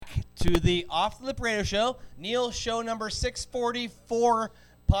to the Off the Lip Radio Show. Neil, show number 644,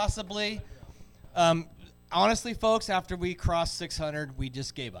 possibly. Honestly, folks, after we crossed 600, we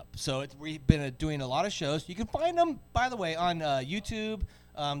just gave up. So we've been doing a lot of shows. You can find them, by the way, on YouTube.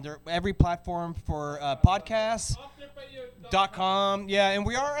 They're every platform for podcasts. .com. Yeah, and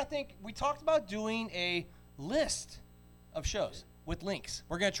I think we talked about doing a list of shows with links.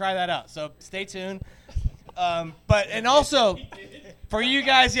 We're going to try that out, so stay tuned. And also, for you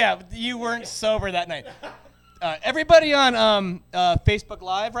guys, you weren't sober that night. Everybody on Facebook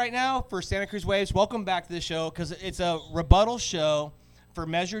Live right now for Santa Cruz Waves, welcome back to the show because it's a rebuttal show for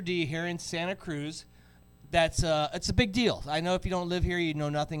Measure D here in Santa Cruz. It's a big deal. I know if you don't live here, you know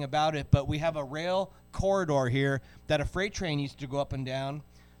nothing about it, but we have a rail corridor here that a freight train used to go up and down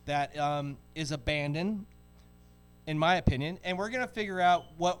that is abandoned, in my opinion, and we're going to figure out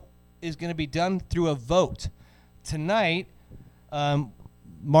what is going to be done through a vote. Tonight,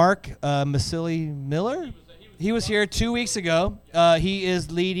 Mark Masili Miller, he was here 2 weeks ago. He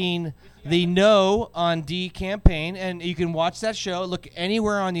is leading the No on D campaign, and you can watch that show. Look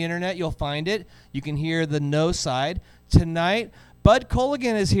anywhere on the internet, you'll find it. You can hear the No side. Tonight, Bud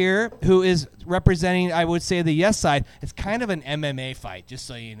Colligan is here, who is representing, I would say, the Yes side. It's kind of an MMA fight, just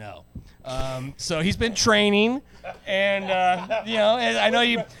so you know. So he's been training, and and I know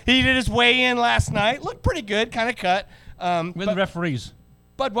he did his weigh-in last night. Looked pretty good, kind of cut. With the referees.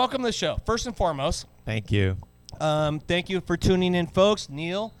 Bud, welcome to the show. First and foremost. Thank you. Thank you for tuning in, folks.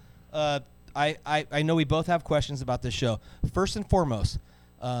 Neil, I know we both have questions about this show. First and foremost,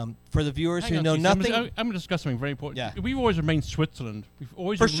 for the viewers who know nothing. I'm going to discuss something very important. Yeah. We've always remained Switzerland. We've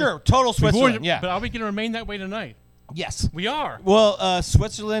always For sure. Total Switzerland, yeah. But are we going to remain that way tonight? Yes. We are. Well,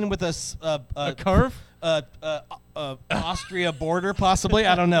 Switzerland with a curve? Austria border, possibly.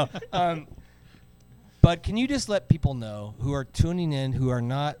 I don't know. But can you just let people know who are tuning in, who are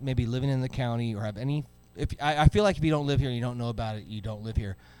not maybe living in the county or have any – I feel like if you don't live here, you don't know about it, you don't live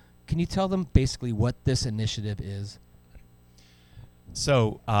here. Can you tell them basically what this initiative is?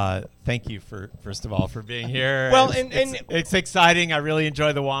 So thank you, first of all, for being here. Well, it's exciting. I really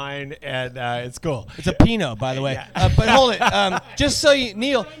enjoy the wine, and it's cool. It's a Pinot, by the way. Yeah. But hold it. Just so you –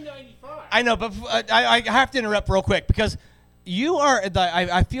 Neil – I know, but I have to interrupt real quick because – you are,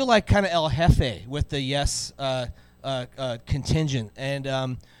 I feel like kind of El Jefe with the Yes contingent.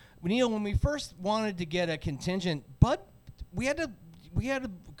 And Neil, when we first wanted to get a contingent, but we had to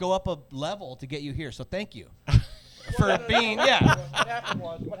go up a level to get you here. So thank you for being, yeah.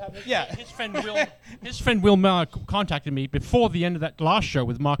 What happened? Yeah. His friend Will Miller contacted me before the end of that last show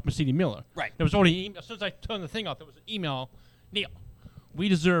with Mark Masili Miller. Right. There was only as soon as I turned the thing off, there was an email. Neil, we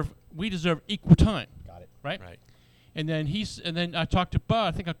deserve equal time. Got it. Right. Right. And then I talked to Bud.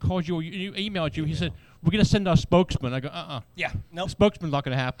 I think I called you or you emailed you. He said, we're going to send our spokesman. I go, Yeah, nope. The spokesman's not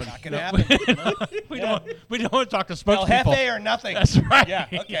going to happen. Not going to happen. we don't want to talk to spokespeople. El Jefe or nothing. That's right. Yeah,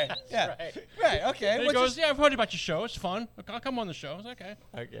 okay. Yeah. Right, okay. And he goes, I've heard about your show. It's fun. I'll come on the show. It's okay.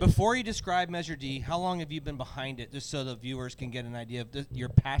 Before you describe Measure D, how long have you been behind it, just so the viewers can get an idea of your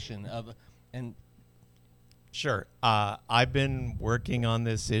passion of and. Sure. I've been working on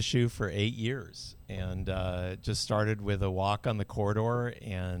this issue for 8 years, and just started with a walk on the corridor,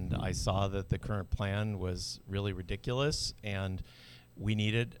 and I saw that the current plan was really ridiculous, and we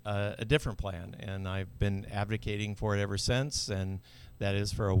needed a different plan, and I've been advocating for it ever since, and that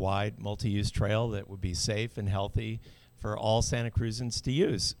is for a wide multi-use trail that would be safe and healthy for all Santa Cruzans to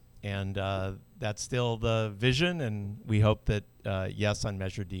use. And that's still the vision, and we hope that Yes on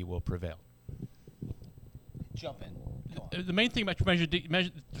Measure D will prevail. Jump in. The main thing about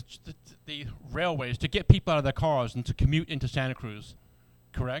the railways to get people out of their cars and to commute into Santa Cruz,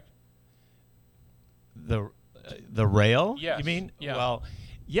 correct? The rail? Yes. You mean? Yeah. Well,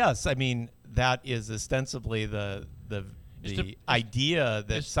 yes. I mean that is ostensibly the idea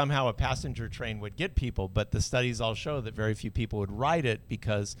that somehow a passenger train would get people, but the studies all show that very few people would ride it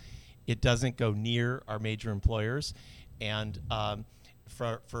because it doesn't go near our major employers, and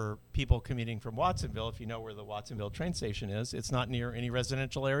for people commuting from Watsonville, if you know where the Watsonville train station is, it's not near any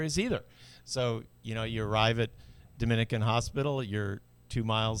residential areas either. So, you arrive at Dominican Hospital, you're 2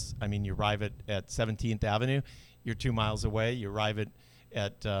 miles, you arrive at 17th Avenue, you're 2 miles away. You arrive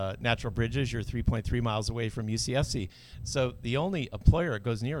at Natural Bridges, you're 3.3 miles away from UCSC. So the only employer it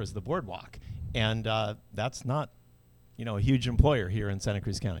goes near is the boardwalk. And that's not, a huge employer here in Santa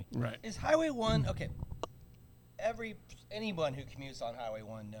Cruz County. Right. Is Highway 1, okay, anyone who commutes on Highway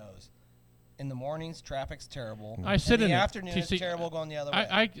 1 knows. In the mornings, traffic's terrible. I sit in the it. afternoon, it's terrible going the other way.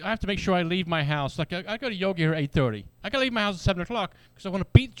 I have to make sure I leave my house. Like I go to yoga here at 8:30. I got to leave my house at 7 o'clock because I want to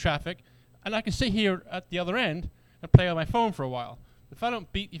beat the traffic, and I can sit here at the other end and play on my phone for a while. If I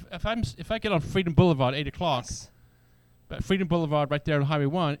don't beat, if I get on Freedom Boulevard 8 o'clock, but Freedom Boulevard right there on Highway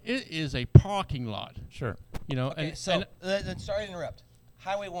 1, it is a parking lot. Sure. You know, Okay, and sorry to interrupt.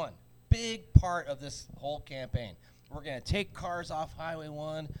 Highway 1, big part of this whole campaign. We're going to take cars off Highway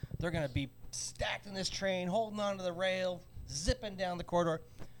 1. They're going to be stacked in this train, holding onto the rail, zipping down the corridor.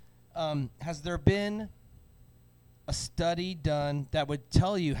 Has there been a study done that would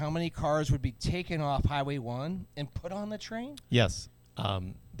tell you how many cars would be taken off Highway 1 and put on the train? Yes.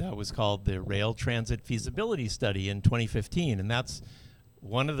 That was called the Rail Transit Feasibility Study in 2015. And that's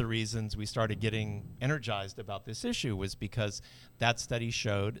one of the reasons we started getting energized about this issue, was because that study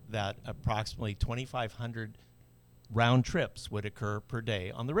showed that approximately 2,500 round trips would occur per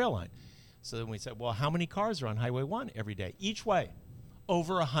day on the rail line. So then we said, well, how many cars are on Highway 1 every day, each way?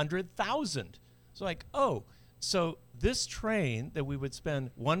 Over 100,000. So like, oh, so this train that we would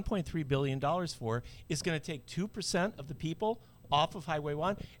spend $1.3 billion for is going to take 2% of the people off of Highway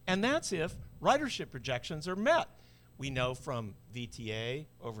 1, and that's if ridership projections are met. We know from VTA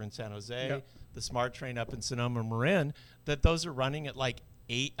over in San Jose, the SMART train up in Sonoma Marin, that those are running at like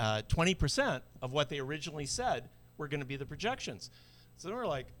 20% of what they originally said were going to be the projections. So then we're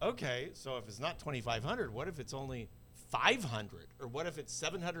like, okay, so if it's not 2,500, what if it's only 500? Or what if it's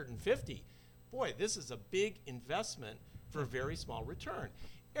 750? Boy, this is a big investment for a very small return.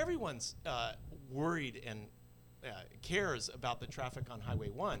 Everyone's worried and cares about the traffic on Highway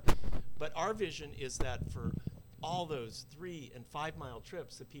 1, but our vision is that for all those 3 and 5 mile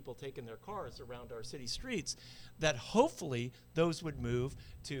trips that people take in their cars around our city streets, that hopefully those would move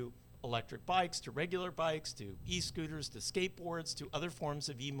to electric bikes, to regular bikes, to e-scooters, to skateboards, to other forms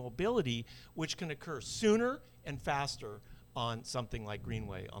of e-mobility, which can occur sooner and faster on something like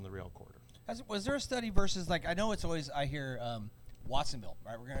Greenway on the rail corridor. Was there a study versus, like, I know it's always, I hear Watsonville,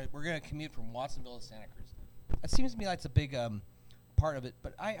 right? We're gonna commute from Watsonville to Santa Cruz. It seems to me like it's a big part of it,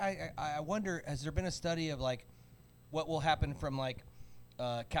 but I wonder, has there been a study of like what will happen from like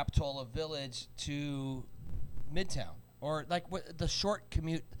Capitola Village to Midtown, or like what the short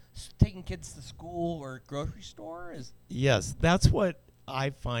commute, taking kids to school or grocery store is? Yes, that's what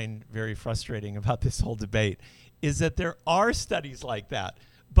I find very frustrating about this whole debate, is that there are studies like that,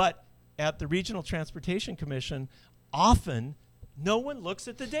 but at the Regional Transportation Commission, often no one looks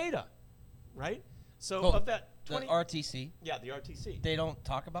at the data, right? So of that 20, the RTC. Yeah, the RTC. They don't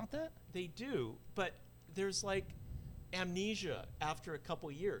talk about that? They do, but there's like amnesia after a couple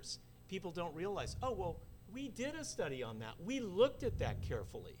years. People don't realize, oh, well, we did a study on that. We looked at that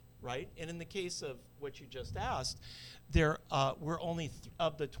carefully, right? And in the case of what you just asked, there were only,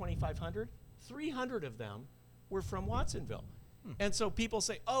 of the 2,500, 300 of them were from Watsonville. And so people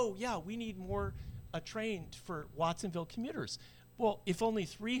say, oh, yeah, we need more train for Watsonville commuters. Well, if only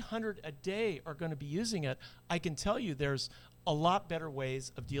 300 a day are going to be using it, I can tell you there's a lot better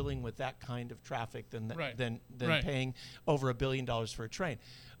ways of dealing with that kind of traffic than paying over $1 billion for a train.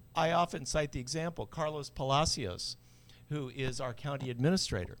 I often cite the example, Carlos Palacios, who is our county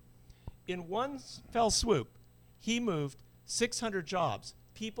administrator. In one fell swoop, he moved 600 jobs,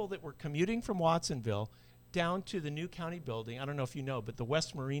 people that were commuting from Watsonville, down to the new county building. I don't know if you know, but the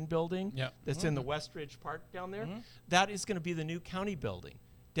West Marine building that's in the Westridge Park down there, that is going to be the new county building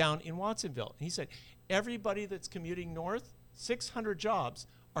down in Watsonville. And he said, everybody that's commuting north, 600 jobs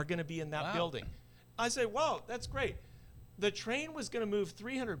are going to be in that building. I said, wow, that's great. The train was going to move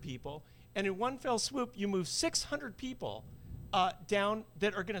 300 people, and in one fell swoop, you move 600 people down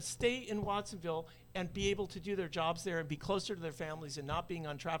that are going to stay in Watsonville and be able to do their jobs there and be closer to their families and not being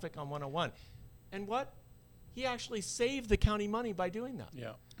on traffic on 101. And what? He actually saved the county money by doing that.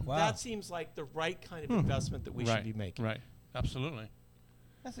 Yeah. Wow. That seems like the right kind of investment that we should be making. Right. Absolutely.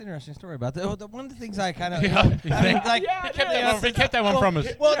 That's an interesting story about that. One of the things I kind of They kept that one from us.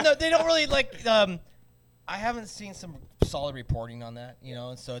 Well, no, they don't really like. I haven't seen some solid reporting on that, you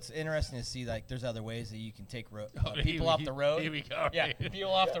know, and so it's interesting to see like there's other ways that you can take people off the road. Here we go. Yeah,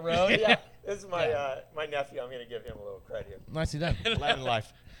 people off the road. Yeah, this is my my nephew. I'm going to give him a little credit here. Nicely done. Land and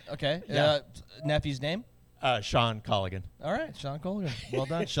Life. Okay. Yeah. Nephew's name? Sean Colligan. All right, Sean Colligan. Well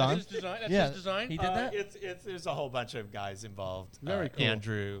done, Sean. That's his design. That's Yeah. his design. He did that? It's there's a whole bunch of guys involved. Very cool.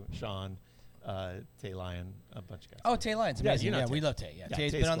 Andrew, Sean, Tay Lyon, a bunch of guys. Oh, Tay Lyon's amazing. you know Yeah, Tay. we love Tay. Yeah, Yeah,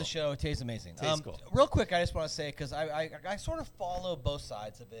 Tay's Tay's been on the cool. show. Tay's amazing. Tay's cool. Real quick, I just want to say, because I sort of follow both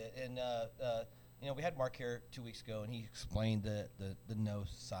sides of it. And, you know, we had Mark here 2 weeks ago, and he explained the no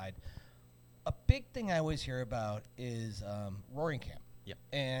side. A big thing I always hear about is Roaring Camp. Yep.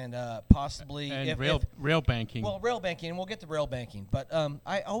 And possibly And rail banking. Well, rail banking, and we'll get to rail banking. But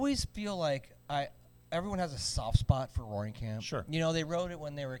I always feel like everyone has a soft spot for Roaring Camp. Sure. You know, they wrote it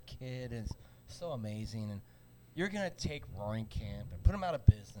when they were a kid, and it's so amazing. And you're going to take Roaring Camp and put them out of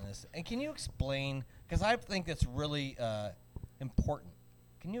business. And can you explain, because I think that's really important,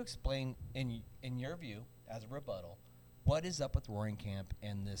 can you explain, in your view, as a rebuttal, what is up with Roaring Camp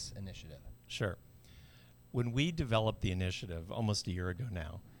and this initiative? Sure. When we developed the initiative almost a year ago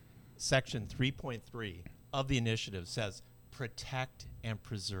now, Section 3.3 of the initiative says protect and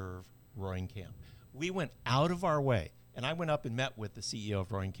preserve Roaring Camp. We went out of our way, and I went up and met with the CEO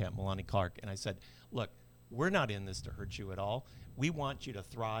of Roaring Camp, Melanie Clark, and I said, look, we're not in this to hurt you at all. We want you to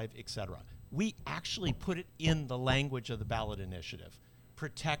thrive, etc. We actually put it in the language of the ballot initiative,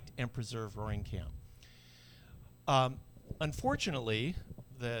 protect and preserve Roaring Camp. Unfortunately,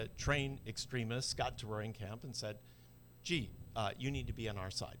 the train extremists got to Roaring Camp and said, gee, you need to be on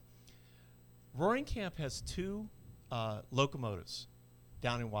our side. Roaring Camp has 2 locomotives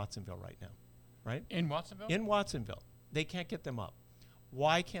down in Watsonville right now, right? In Watsonville? In Watsonville. They can't get them up.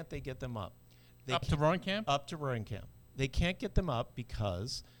 Why can't they get them up? Up to Roaring Camp? Up to Roaring Camp. They can't get them up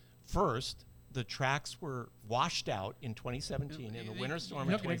because, first, the tracks were washed out in 2017 in the winter storm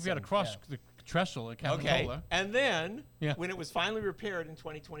of 2017. You've got to cross the trestle at Capitola. Okay, and then when it was finally repaired in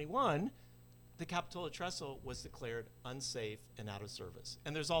 2021, the Capitola trestle was declared unsafe and out of service.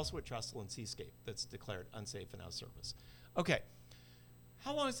 And there's also a trestle in Seascape that's declared unsafe and out of service. Okay,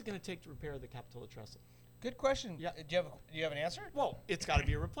 how long is it going to take to repair the Capitola trestle? Good question. Yeah. Do you have an answer? Well, it's got to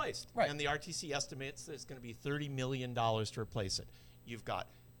be replaced. Right. And the RTC estimates that it's going to be $30 million to replace it. You've got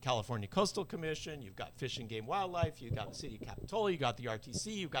California Coastal Commission, you've got Fish and Game Wildlife, you've got the city of Capitola, you've got the RTC,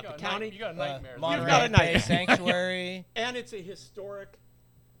 you've got the county. You got a nightmare. Monterey You've got a Bay nightmare. Sanctuary. And it's a historic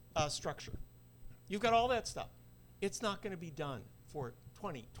structure. You've got all that stuff. It's not going to be done for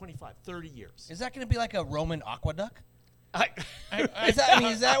 20, 25, 30 years. Is that going to be like a Roman aqueduct? I Is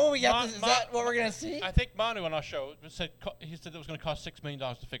that what we got? Is that what we're going to see? think Manu on our show said he said it was going to cost $6 million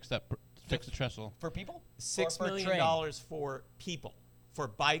to fix the trestle. For people? $6 for million train? for people, for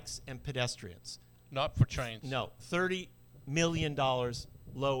bikes and pedestrians. Not for trains. No, $30 million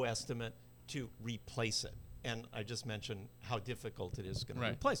low estimate to replace it. And I just mentioned how difficult it is going to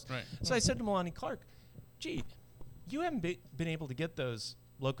replace. Right. So I said to Melanie Clark, gee, you haven't been able to get those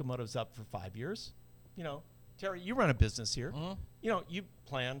locomotives up for 5 years. You know, Terry, you run a business here. Mm-hmm. You know, you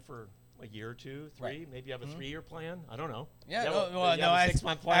plan for a year or 2, 3. Right. Maybe you have a 3-year plan. I don't know. Yeah, You no, have a- well, you no, have a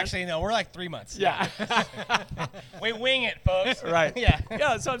 6-month plan. actually, no, we're like 3 months. Yeah. We wing it, folks. Right. Yeah.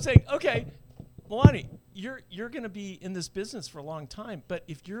 Yeah. So I'm saying, okay, Melanie, you're going to be in this business for a long time, but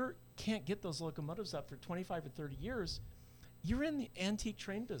if you can't get those locomotives up for 25 or 30 years, you're in the antique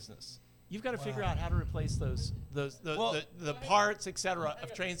train business. You've got to figure out how to replace the parts, et cetera,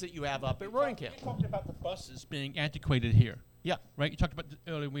 of trains that you have up at Roaring Camp. You talked about the buses being antiquated here. Yeah. Right? You talked about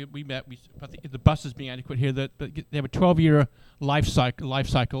earlier we met about the buses being antiquated here. That they have a 12-year life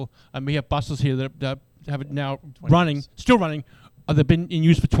cycle, and we have buses here that have it now still running. They've been in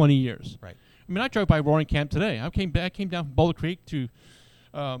use for 20 years. Right. I mean, I drove by Roaring Camp today. I came down from Boulder Creek to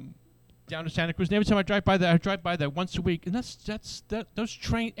down to Santa Cruz. And every time I drive by there once a week. And those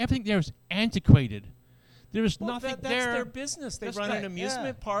trains, everything there is antiquated. There is nothing that's there. their business. They That's run an right,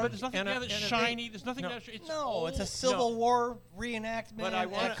 amusement park. But there's nothing and there that's shiny. There's nothing there. It's No, old. it's a Civil War reenactment. But I at a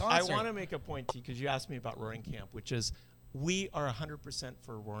want concert. to make a point to you because you asked me about Roaring Camp, which is we are 100%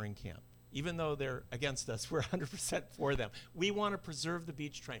 for Roaring Camp. Even though they're against us, we're 100% for them. We want to preserve the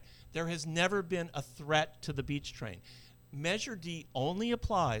beach train. There has never been a threat to the beach train. Measure D only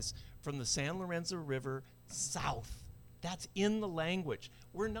applies from the San Lorenzo River south. That's in the language.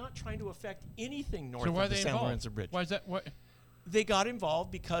 We're not trying to affect anything north So why of the are they San involved? Lorenzo Bridge. Why is that? What? They got involved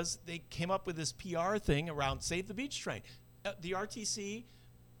because they came up with this PR thing around Save the Beach Train. The RTC,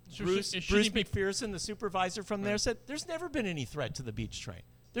 So Bruce it shouldn't be- McPherson, the supervisor from there, said there's never been any threat to the beach train.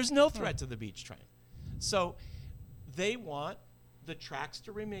 There's no threat to the beach train. So they want the tracks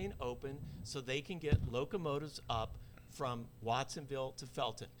to remain open so they can get locomotives up from Watsonville to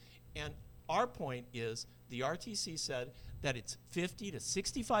Felton. And our point is the RTC said that it's $50 to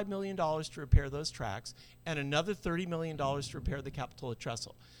 $65 million to repair those tracks and another $30 million to repair the Capitola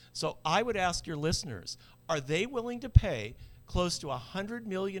trestle. So I would ask your listeners, are they willing to pay close to $100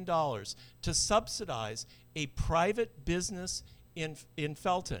 million to subsidize a private business in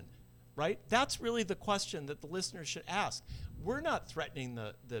Felton, right? That's really the question that the listeners should ask. We're not threatening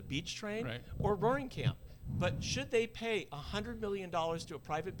the beach train or Roaring Camp, but should they pay $100 million to a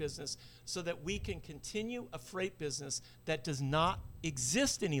private business so that we can continue a freight business that does not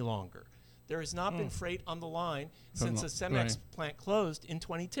exist any longer? There has not been freight on the line since the Cemex plant closed in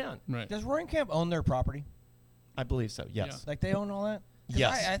 2010. Right. Does Roaring Camp own their property? I believe so, yes. Like they own all that? 'Cause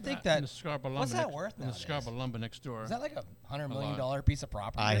Yes. I think In that the Scarborough what's lumber that worth in the nowadays? Scarborough lumber next door. Is that like $100 A million lot. piece of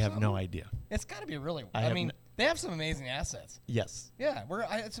property? I or have something? no idea. It's got to be really. I I have mean, They have some amazing assets. Yes. Yeah,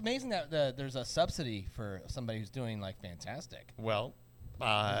 it's amazing that there's a subsidy for somebody who's doing like fantastic. Well,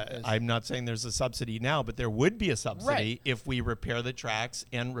 I'm not saying there's a subsidy now, but there would be a subsidy if we repair the tracks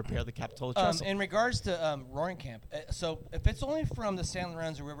and repair the Capitola Trestle. In regards to Roaring Camp, so if it's only from the San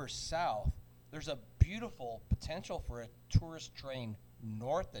Lorenzo River south, there's a beautiful potential for a tourist train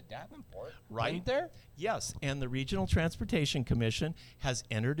north of Davenport, Right. isn't there? Yes, and the Regional Transportation Commission has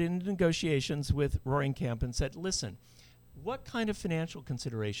entered into negotiations with Roaring Camp and said, listen, what kind of financial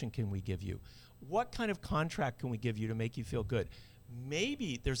consideration can we give you? What kind of contract can we give you to make you feel good?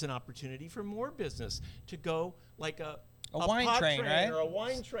 Maybe there's an opportunity for more business to go like a wine pot train, right? Or a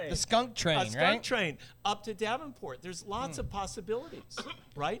wine train. The skunk train, a skunk train up to Davenport. There's lots of possibilities,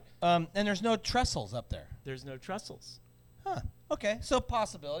 right? And there's no trestles up there. There's no trestles. Huh. Okay, so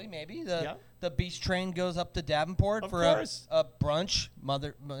possibility maybe Yeah. the beach train goes up to Davenport Of for course. a brunch,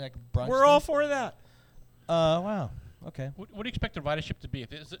 like brunch. We're all for that. Wow. Okay. What do you expect the ridership to be?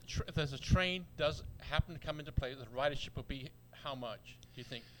 If there's a train does happen to come into play, the ridership will be how much, do you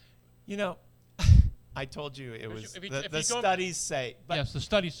think? You know, I told you it was if you the go- studies say. But Yes, the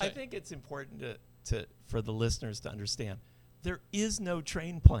studies say. I think it's important to for the listeners to understand there is no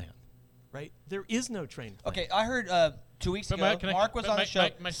train plan, right? There is no train plan. Okay, I heard 2 weeks But ago, can I- Mark was but on the my- show.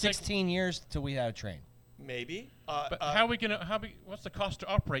 my 16 years till we had a train. Maybe. But what's the cost to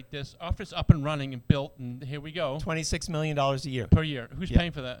operate this? After it's up and running and built, and here we go, $26 million a year. per year. Who's Yeah.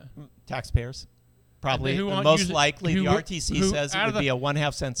 paying for that? Taxpayers. Probably. who won't Most use it- likely, who the would- RTC who says it out of would the- be a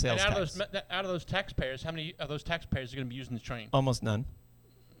 1/2 cent And sales tax. out of those taxpayers, how many of those taxpayers are going to be using the train? Almost none.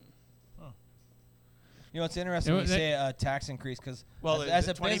 You know, it's interesting when you They- say a tax increase because Well, as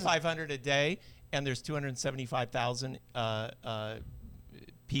there's a business, 2,500 a day, and there's 275,000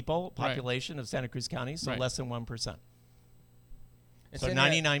 people, population of Santa Cruz County, so Right. less than 1%. it's So inter-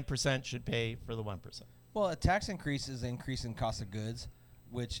 99% should pay for the 1%. Well, a tax increase is an increase in cost of goods,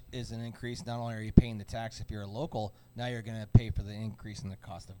 which is an increase. Not only are you paying the tax if you're a local, now you're going to pay for the increase in the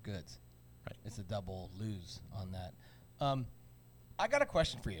cost of goods. Right. It's a double lose on that. I got a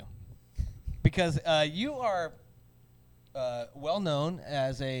question for you because you are well known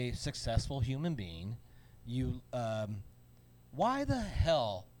as a successful human being. You, why the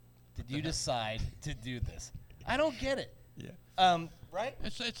hell did you decide to do this? I don't get it. Yeah. Right?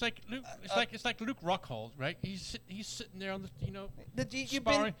 It's like Luke. It's like Luke Rockhold, right? He's sitting there on the You've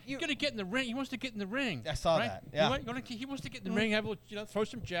sparring. been, He's gonna get in the ring. He wants to get in the ring. I saw right? that, yeah. He wants to get in the ring. Have a little, throw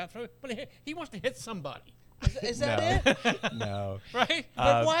some jabs. But he wants to hit somebody, is that it? No. right?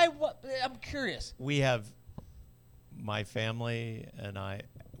 But why? What? I'm curious. We have, my family and I,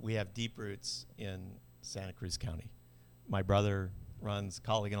 we have deep roots in Santa Cruz County. My brother runs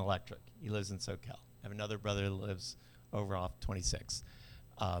Colligan Electric. He lives in SoCal. I have another brother that lives over off 26.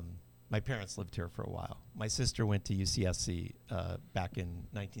 My parents lived here for a while. My sister went to UCSC back in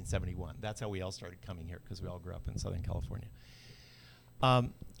 1971. That's how we all started coming here, because we all grew up in Southern California.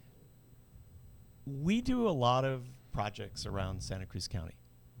 We do a lot of projects around Santa Cruz County,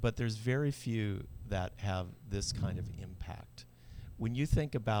 but there's very few that have this kind of impact. When you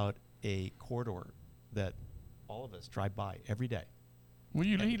think about a corridor that all of us drive by every day. Well,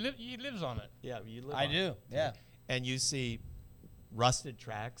 he lives on it. Yeah, you live I on do. it. Yeah. And you see rusted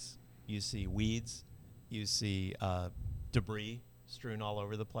tracks, you see weeds, you see debris strewn all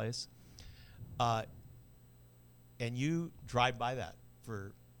over the place. And you drive by that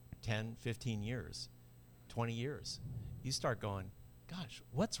for 10, 15 years, 20 years. You start going, gosh,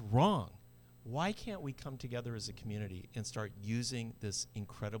 what's wrong? Why can't we come together as a community and start using this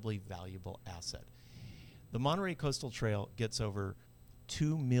incredibly valuable asset? The Monterey Coastal Trail gets over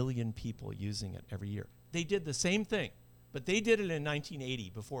 2 million people using it every year. They did the same thing, but they did it in 1980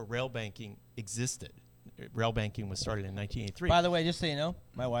 before rail banking existed. Rail banking was started in 1983. By the way, just so you know,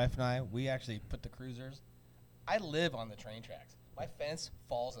 my wife and I, we actually put the cruisers. I live on the train tracks. My fence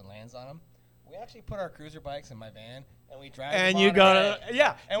falls and lands on them. We actually put our cruiser bikes in my van, and we drive. And to you go Monterey, to,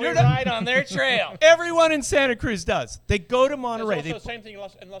 yeah. and we you're the- ride on their trail. Everyone in Santa Cruz does. They go to Monterey. There's They also the same thing in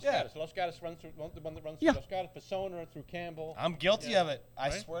Los Yeah. Gatos. Los Gatos runs through the one that runs Yeah. through Los Gatos, Persona, through Campbell. I'm guilty Yeah. of it. I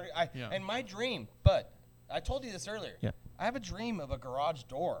Right? swear. Yeah. And my dream, but I told you this earlier. Yeah. I have a dream of a garage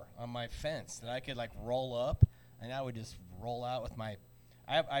door on my fence that I could like roll up, and I would just roll out with my.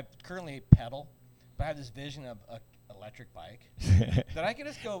 I currently pedal, but I have this vision of a electric bike that I could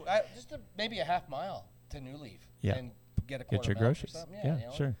just go maybe a half mile to New Leaf Yeah. and get a Get quarter your milk or groceries. something. Yeah, you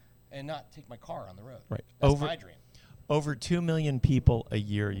know, sure. and not take my car on the road. Right. That's Over- my dream. Over 2 million people a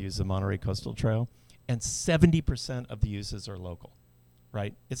year use the Monterey Coastal Trail, and 70% of the uses are local,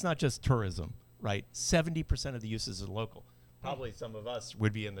 right? It's not just tourism, right? 70% of the uses are local. Probably some of us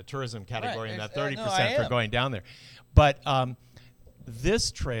would be in the tourism category in that No, 30% I for am. going down there. But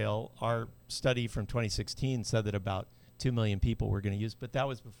this trail, our study from 2016 said that about 2 million people were going to use, but that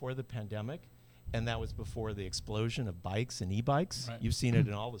was before the pandemic, and that was before the explosion of bikes and e-bikes. Right. You've seen it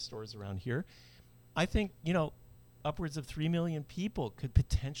in all the stores around here. I think, upwards of 3 million people could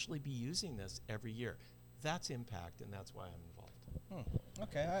potentially be using this every year. That's impact, and that's why I'm involved.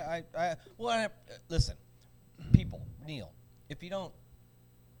 Okay. Listen, people, Neil, if you don't,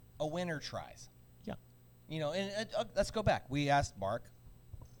 a winner tries. Yeah. And let's go back. We asked Mark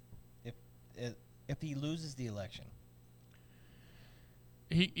if he loses the election.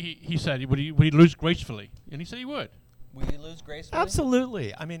 He said would he lose gracefully, and he said he would. Will he lose gracefully?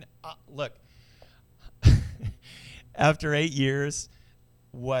 Absolutely. I mean, look, after 8 years,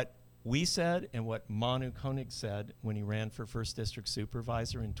 what we said and what Manu Koenig said when he ran for 1st District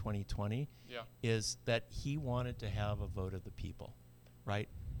Supervisor in 2020 is that he wanted to have a vote of the people, right?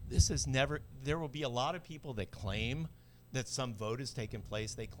 There will be a lot of people that claim that some vote has taken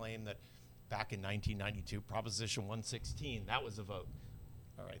place. They claim that back in 1992, Proposition 116, that was a vote.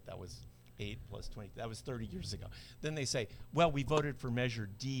 All right, that was 8 plus 20. That was 30 years ago. Then they say, well, we voted for Measure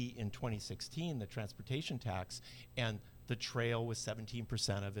D in 2016, the transportation tax, and the trail was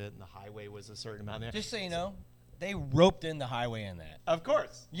 17% of it, and the highway was a certain amount there. Just so you know, they roped in the highway in that. Of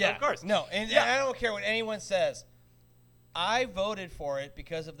course. Yeah. Of course. No, and I don't care what anyone says. I voted for it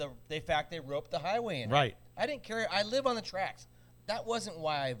because of the fact they roped the highway in. Right. I didn't care. I live on the tracks. That wasn't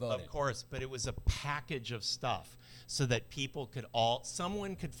why I voted. Of course, but it was a package of stuff so that people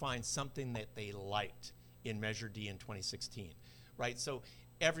someone could find something that they liked in Measure D in 2016, right? So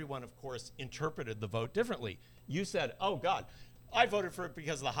everyone, of course, interpreted the vote differently. You said, oh, God, I voted for it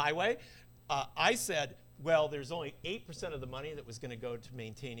because of the highway. I said, well, there's only 8% of the money that was going to go to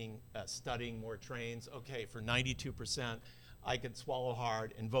maintaining, studying more trains. Okay, for 92%, I could swallow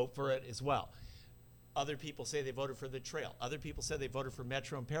hard and vote for it as well. Other people say they voted for the trail. Other people said they voted for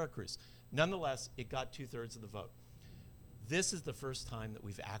Metro and Paracruz. Nonetheless, it got 2/3 of the vote. This is the first time that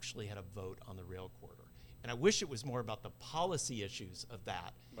we've actually had a vote on the rail corridor. And I wish it was more about the policy issues of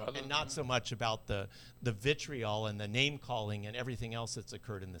that and not so much about the vitriol and the name calling and everything else that's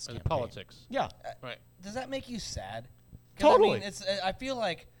occurred in this And campaign. the politics. Yeah. Right. Does that make you sad? 'Cause Totally. I mean, I feel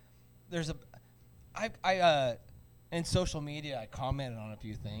like there's in social media, I commented on a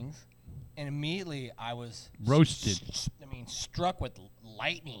few things, and immediately I was Roasted. Struck with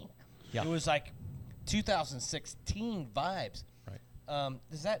lightning. Yeah. It was like 2016 vibes. Right.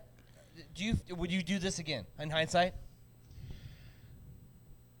 Would you do this again in hindsight?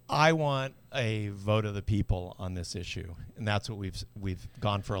 I want a vote of the people on this issue, and that's what we've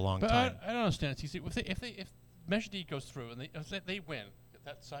gone for a long But time. I don't understand. See, if Measure D goes through and they win, if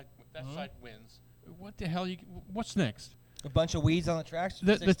that side wins, what the hell? What's next? A bunch of weeds on the tracks for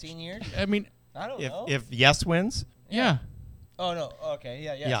 16 years? I mean, I don't know. If yes wins, yeah. Oh, no. Okay.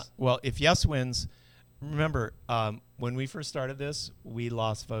 Yeah, yes. yeah. Well, if yes wins, remember when we first started this, we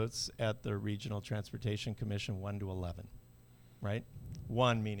lost votes at the Regional Transportation Commission 1-11, right?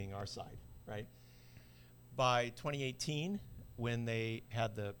 1 meaning our side, right? By 2018, when they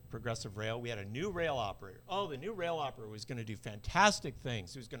had the Progressive Rail, we had a new rail operator. Oh, the new rail operator was going to do fantastic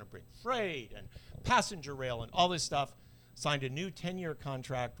things. He was going to bring freight and passenger rail and all this stuff. Signed a new 10-year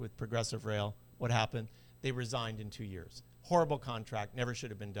contract with Progressive Rail. What happened? They resigned in 2 years. Horrible contract, never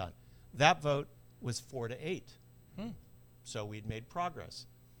should have been done. That vote was 4-8. So we'd made progress.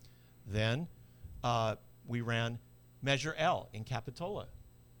 Then we ran Measure L in Capitola,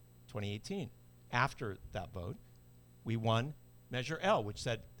 2018. After that vote, we won Measure L, which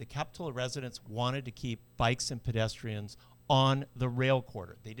said the Capitola residents wanted to keep bikes and pedestrians on the rail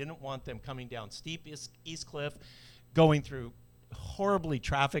corridor. They didn't want them coming down steep East Cliff, going through horribly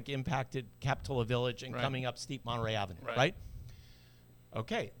traffic-impacted Capitola Village and coming up steep Monterey Avenue, right?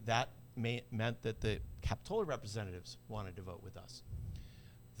 Okay, that meant that the Capitola representatives wanted to vote with us.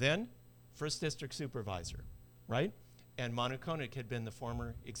 Then, 1st District Supervisor, right? And Manu Koenig had been the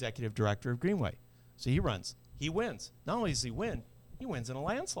former executive director of Greenway. So he runs. He wins. Not only does he wins in a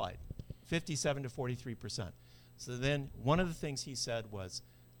landslide, 57 to 43%. So then one of the things he said was,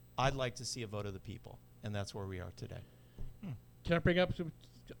 I'd like to see a vote of the people. And that's where we are today. Can I bring up some?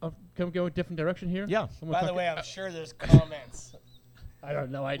 Can we go a different direction here? Yeah. By the way, I'm sure there's comments. I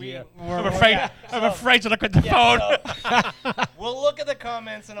have no idea. I'm afraid to look at the phone. So we'll look at the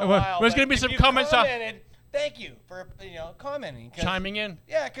comments in a while. There's going to be if some you comments. Commented, thank you for commenting. Chiming in.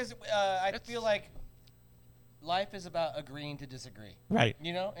 Yeah, because I feel like life is about agreeing to disagree. Right.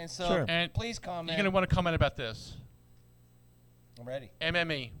 And so Sure. And please comment. You're going to want to comment about this. I'm ready.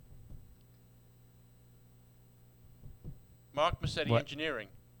 MME. Mark Massetti What? Engineering,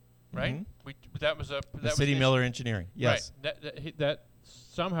 right? Mhm. That was a The City Miller Engineering. Yes. Right. That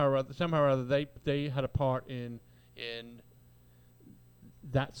somehow or other they had a part in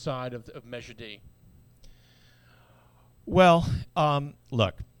that side of Measure D. Well,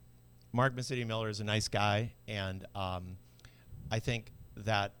 look, Mark Massetti Miller is a nice guy, and I think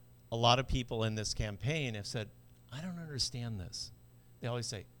that a lot of people in this campaign have said, I don't understand this. They always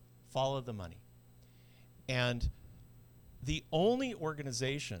say, follow the money. And the only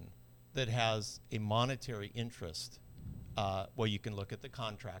organization that has a monetary interest, well, you can look at the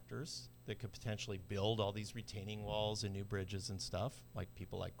contractors that could potentially build all these retaining walls and new bridges and stuff, like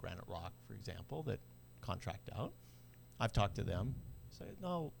people like Granite Rock, for example, that contract out. I've talked to them, say,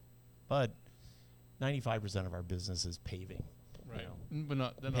 no, Bud, 95% of our business is paving. Right. You know, But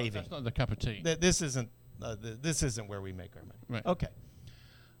not, Paving. that's not the cup of tea. This isn't where we make our money. Right. Okay.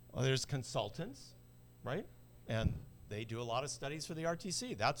 Well, there's consultants, right? And they do a lot of studies for the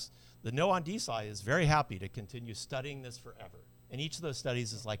RTC. That's the No on DSI is very happy to continue studying this forever. And each of those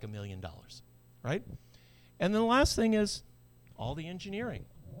studies is like $1 million, right? And then the last thing is all the engineering.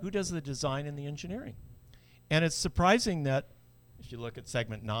 Who does the design and the engineering? And it's surprising that if you look at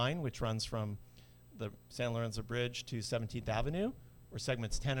segment 9, which runs from the San Lorenzo Bridge to 17th Avenue, or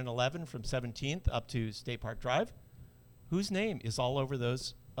segments 10 and 11 from 17th up to State Park Drive, whose name is all over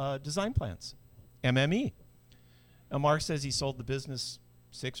those design plans? MME. Now, Mark says he sold the business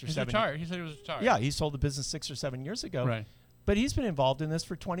 6 or He's 7 retired. He said he was retired. Yeah, he sold the business 6 or 7 years ago. Right. But he's been involved in this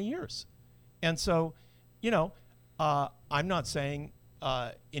for 20 years. And so, you know, I'm not saying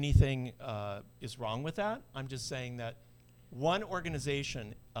anything is wrong with that. I'm just saying that one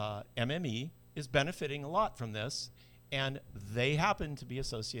organization, MME, is benefiting a lot from this, and they happen to be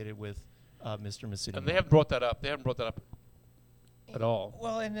associated with Mr. Massetti. And they haven't brought that up. They haven't brought that up at all.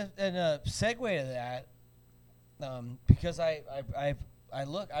 Well, and a segue to that, because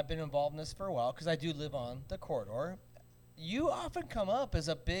I've been involved in this for a while because I do live on the corridor. You often come up as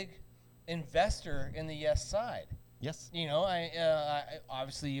a big investor in the Yes side. Yes. You know, I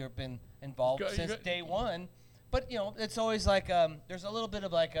obviously you've been involved since day one, but you know it's always like there's a little bit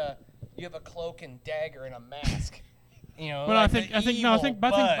of like you have a cloak and dagger and a mask. You know, Well, like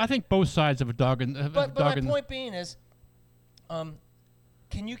I think both sides of a dog and But my point being is,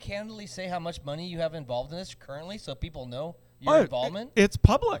 can you candidly say how much money you have involved in this currently, so people know your involvement? It's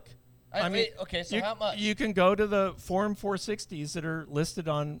public. I mean, okay, so how much? You can go to the Form 460s that are listed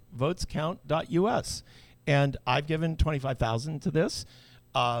on votescount.us. And I've given $25,000 to this.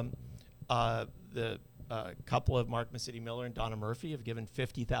 The couple of Mark Massetti Miller and Donna Murphy have given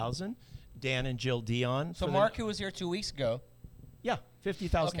 $50,000. Dan and Jill Dion. So Mark, who was here 2 weeks ago. Yeah,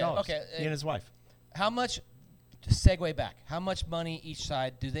 $50,000. Okay. He and his wife. How much? Segue back. How much money each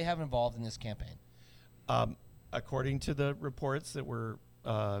side do they have involved in this campaign? According to the reports that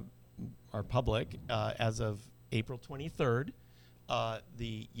are public, as of April 23rd,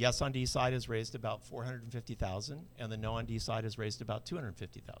 the Yes on D side has raised about $450,000, and the No on D side has raised about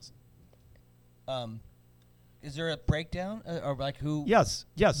 $250,000. Is there a breakdown, or like who? Yes.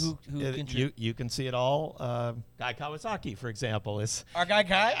 Who You can see it all. Guy Kawasaki, for example, is our guy.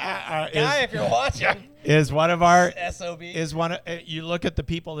 Guy, is, if you're watching, is one of our SOB. Is one. You look at the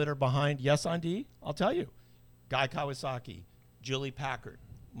people that are behind Yes on D. I'll tell you, Guy Kawasaki, Julie Packard,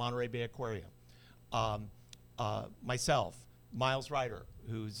 Monterey Bay Aquarium, myself, Miles Ryder,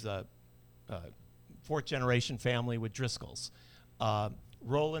 who's fourth generation family with Driscolls,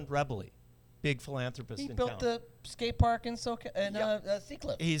 Roland Rebely, big philanthropist he in built town. the skate park in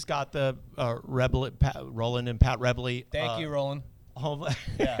Seacliff. He's got the Roland and Pat Rebely. Thank you, Roland.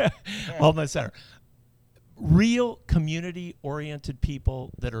 Homeless Center. Real community-oriented people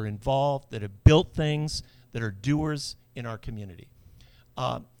that are involved, that have built things, that are doers in our community.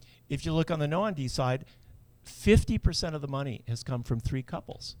 If you look on the No on D side, 50% of the money has come from 3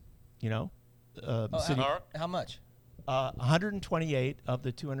 couples. You know, how much? 128 of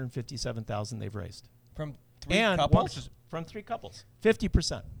the 257,000 they've raised From 3 couples? From 3 couples.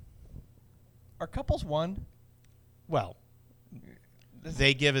 50%. Are couples one? Well,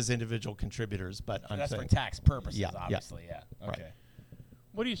 they give as individual contributors, but I'm that's saying for tax purposes, Yeah, obviously. Yeah. Okay. Right.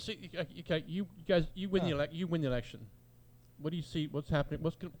 What do you see? You guys, you win the election. What do you see? What's happening?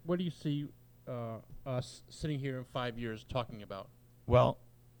 What do you see us sitting here in 5 years talking about? Well,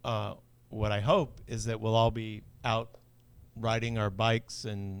 what I hope is that we'll all be out riding our bikes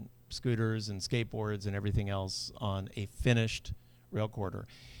and scooters and skateboards and everything else on a finished rail corridor.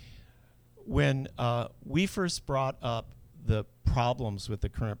 When we first brought up the problems with the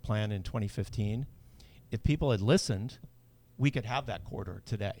current plan in 2015, if people had listened, we could have that corridor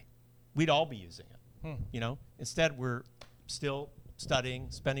today. We'd all be using it. You know, instead we're still studying,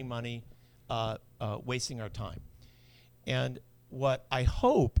 spending money, wasting our time. And what I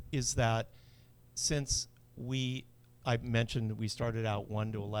hope is that since I mentioned we started out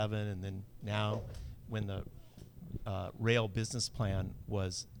 1 to 11, and then now when the rail business plan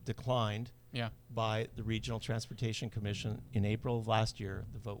was declined by the Regional Transportation Commission in April of last year,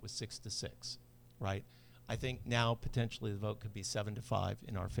 the vote was 6 to 6, right? I think now potentially the vote could be 7 to 5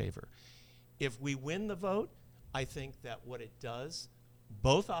 in our favor. If we win the vote, I think that what it does,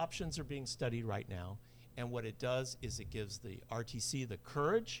 both options are being studied right now, and what it does is it gives the RTC the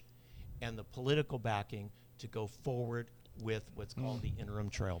courage and the political backing to go forward with what's called the interim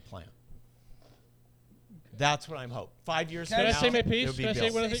trail plan. That's what I'm hoping. 5 years from now, Can I say my piece? there'll be Can I say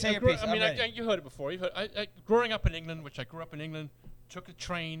bills. one of the Say things? your piece. I mean, I'm ready. you heard it before. Growing up in England, which I grew up in England, took a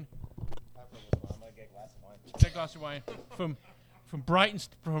train. Take a glass of wine from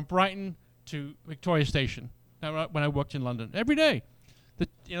Brighton to Victoria Station. When I worked in London, every day,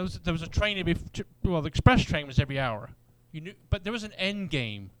 there was a train the express train was every hour. You knew, but there was an end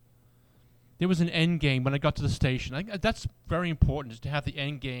game. There was an end game when I got to the station. I think that's very important, is to have the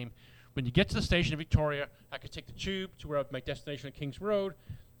end game. When you get to the station in Victoria, I could take the tube to where my destination at King's Road.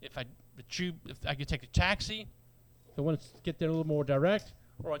 If I could take a taxi, if I want to get there a little more direct,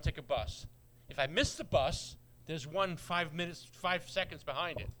 or I'd take a bus. If I miss the bus, there's 5 seconds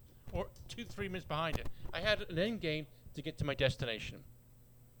behind it, or 2-3 minutes behind it. I had an end game to get to my destination.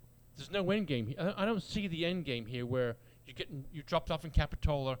 There's no end game. I don't see the end game here where you dropped off in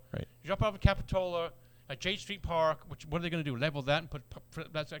Capitola. Right. You drop off in Capitola at Jade Street Park. What are they going to do? Level that and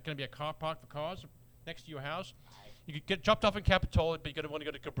that's going to be a car park for cars next to your house? You could get dropped off in Capitola, but you're going to want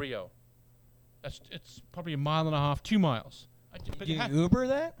to go to Cabrillo. It's probably 1.5 miles, 2 miles. Do you Uber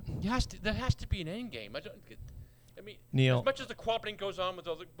that? There has to be an end game. I mean, Neil. as much as the cooperating goes on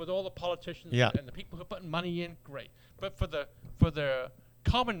with all the politicians and the people who are putting money in, great. But for the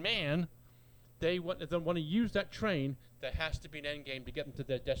common man, they want to use that train. There has to be an end game to get them to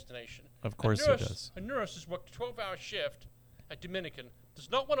their destination. Of course there does. A nurse has worked a 12-hour shift at Dominican, does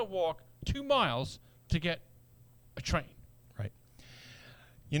not want to walk 2 miles to get a train. Right.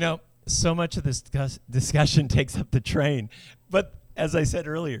 So much of this discussion takes up the train. But as I said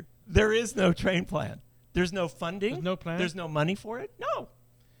earlier, there is no train plan. There's no funding. There's no plan? There's no money for it. No.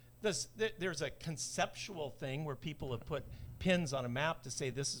 There's a conceptual thing where people have put pins on a map to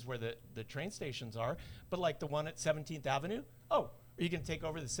say this is where the train stations are. But like the one at 17th Avenue, are you going to take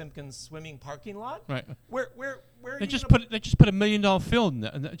over the Simpkins swimming parking lot? Right. Where are They you just gonna put $1 million field in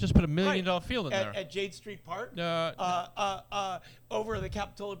there. And just put $1 million Right. field in there. At Jade Street Park, over the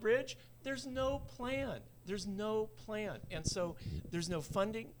Capitola Bridge. There's no plan. There's no plan. And so there's no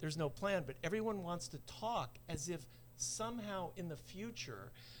funding, there's no plan, but everyone wants to talk as if somehow in the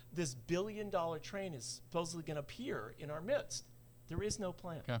future this $1 billion train is supposedly going to appear in our midst. There is no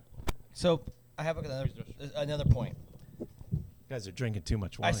plan. Okay. So I have another point. You guys are drinking too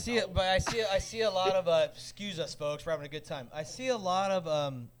much wine. I see it, but I see a lot of excuse us, folks, we're having a good time. I see a lot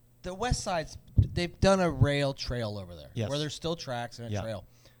of the West Side's. They've done a rail trail over there, Yes. where there's still tracks and a Yeah. trail.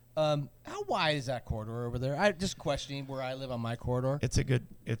 How wide is that corridor over there? I'm just questioning where I live on my corridor. It's a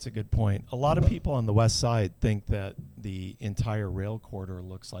good point. A lot of people on the West Side think that the entire rail corridor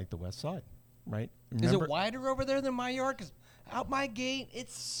looks like the West Side, right? Is it wider over there than my yard? Because out my gate,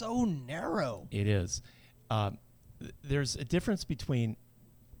 it's so narrow. It is. There's a difference between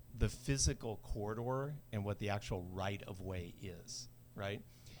the physical corridor and what the actual right-of-way is, right?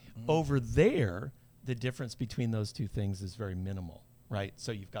 Over there, the difference between those two things is very minimal, right?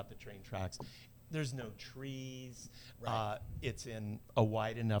 So you've got the train tracks. There's no trees. Right. It's in a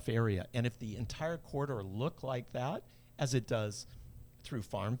wide enough area. And if the entire corridor looked like that, as it does through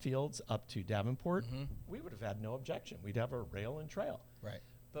farm fields up to Davenport, we would have had no objection. We'd have a rail and trail. Right.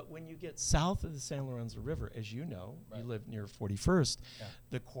 But when you get south of the San Lorenzo River, as you know, Right. you live near 41st, Yeah.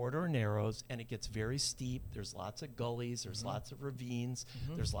 the corridor narrows and it gets very steep. There's lots of gullies. There's lots of ravines.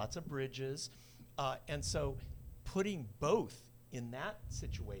 There's lots of bridges. And so putting both in that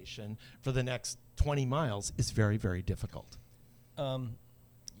situation for the next 20 miles is very, very difficult.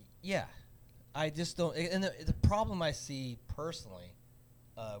 Yeah, I just don't. And the problem I see personally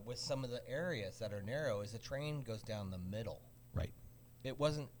with some of the areas that are narrow is the train goes down the middle. Right. It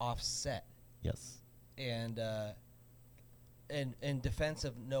wasn't offset. Yes. And in defense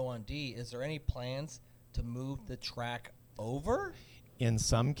of No on D, is there any plans to move the track over? In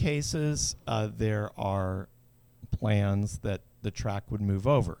some cases, there are plans that the track would move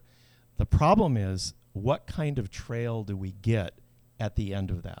over. The problem is, what kind of trail do we get at the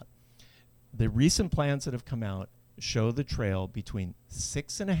end of that? The recent plans that have come out show the trail between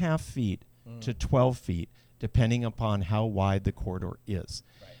 6.5 feet to 12 feet depending upon how wide the corridor is.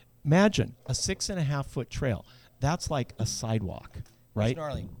 Right. Imagine a 6.5 foot trail. That's like a sidewalk, right?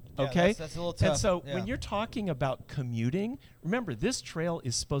 Gnarly. Yeah, Okay, that's a little tough. and so yeah. when you're talking about commuting, remember this trail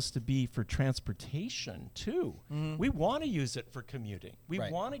is supposed to be for transportation too. We want to use it for commuting. We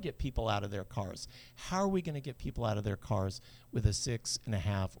Right. want to get people out of their cars. How are we going to get people out of their cars with a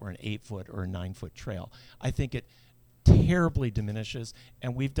 6.5 or an 8 foot or a 9 foot trail? I think it terribly diminishes,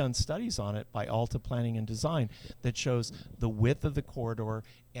 and we've done studies on it by Alta Planning and Design that shows the width of the corridor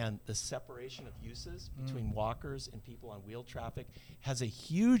and the separation of uses between walkers and people on wheel traffic has a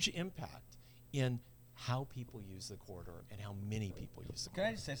huge impact in how people use the corridor and how many people use the Can I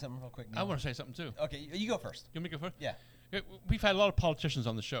corridor. just say something real quick? I Neil? want to say something too. Okay, you go first. You want me to go first? Yeah. We've had a lot of politicians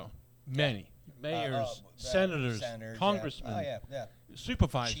on the show. Many. Mayors, senators, congressmen, Yeah. Oh, yeah.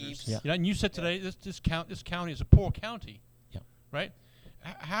 supervisors. Chiefs. Yeah. You know, and you said today this county is a poor county. Yeah. Right?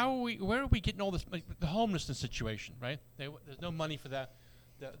 How are we? Where are we getting all this? Like, the homelessness situation, right? There's no money for that.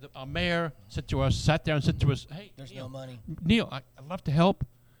 Our mayor sat there and said to us, "Hey, There's Neil, no money. Neil, I'd love to help."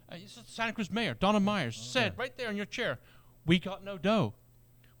 This is Santa Cruz Mayor Donna Myers said right there in your chair, "We got no dough.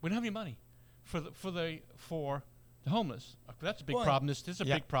 We don't have any money for the homeless. That's a big Well, problem. This is a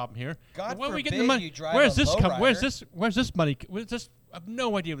yeah. big problem here. God Where are we getting forbid the money? you drive Where's a this come? Where's lowrider. this? Where's this money? Where's this? I have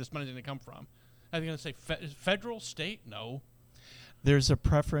no idea where this money's going to come from. Are they going to say federal, state? No. There's a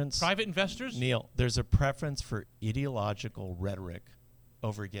preference, Private investors? Neil, there's a preference for ideological rhetoric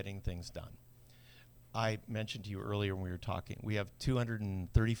over getting things done. I mentioned to you earlier when we were talking, we have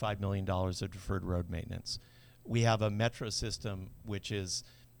 $235 million of deferred road maintenance. We have a metro system which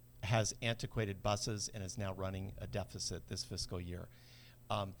has antiquated buses and is now running a deficit this fiscal year.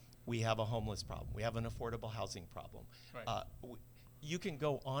 We have a homeless problem. We have an affordable housing problem. Right. You can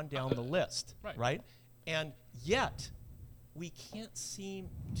go on down the list, Right. right? And yet, we can't seem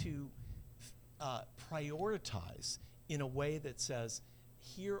to prioritize in a way that says,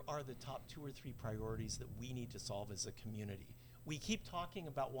 here are the top 2 or 3 priorities that we need to solve as a community. We keep talking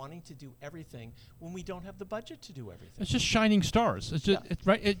about wanting to do everything when we don't have the budget to do everything. It's just shining stars. It's just it's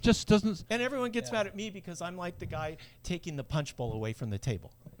right. It just doesn't. And everyone gets mad at me because I'm like the guy taking the punch bowl away from the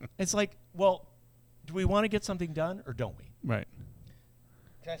table. It's like, well, do we want to get something done or don't we? Right.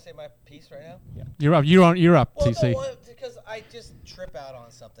 Can I say my piece right now? Yeah. You're up. You're up. Well, TC. no, because I just trip out on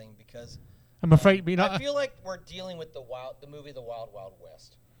something because I'm afraid. You know, I feel like we're dealing with the movie The Wild Wild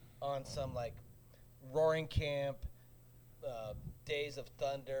West on some like Roaring Camp, Days of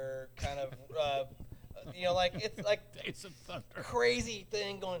Thunder kind of, like it's like Days of Thunder. crazy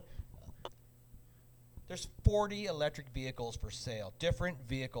thing going. There's 40 electric vehicles for sale, different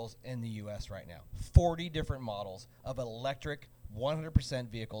vehicles in the U.S. right now. 40 different models of electric 100%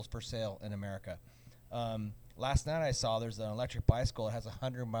 vehicles for sale in America. Last night I saw there's an electric bicycle that has a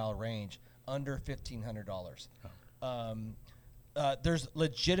 100-mile range under $1,500. There's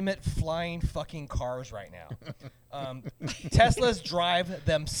legitimate flying fucking cars right now. Teslas drive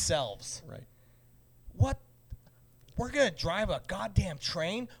themselves. Right. What? We're gonna drive a goddamn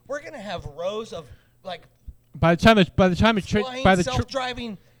train? We're gonna have rows of like By the time it flying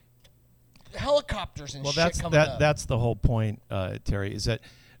self-driving helicopters and Well, shit coming up. that's the whole point, Terry, is that,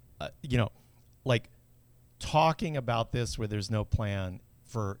 like talking about this where there's no plan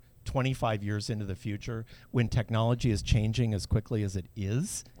for 25 years into the future when technology is changing as quickly as it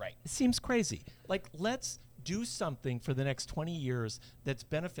is. Right. It seems crazy. Like, let's do something for the next 20 years that's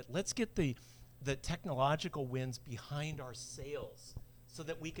benefit. Let's get the technological winds behind our sails so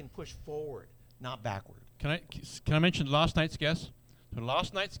that we can push forward, not backward. Can I mention last night's guest? So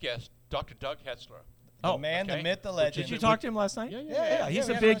last night's guest, Dr. Doug Hetzler. The man, the myth, the legend. Did you talk to him last night? Yeah, He's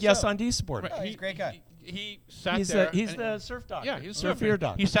we a had him on big the Yes show. on D supporter. Right. he's a great guy. He sat He's there. he's and- the surf doctor. Yeah, he's a surf surfer. ear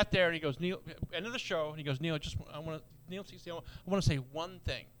doctor. He sat there and he goes, Neil, end of the show, and he goes, Neil, I want to say one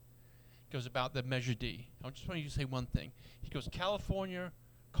thing. He goes about the Measure D. I just want you to say one thing. He goes, California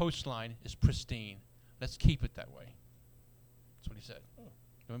coastline is pristine. Let's keep it that way. That's what he said.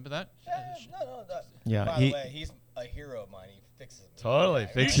 Remember that? No. Yeah, By the way, he's a hero of mine. He fixes me. Totally, Yeah,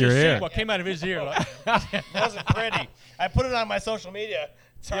 fix he- your Just ear. said what came out of his ear. Like, It wasn't pretty. I put it on my social media.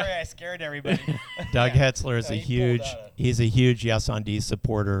 Sorry, I scared everybody. Doug Hetzler is No, a he pulled huge. out a- He's a huge Yes on D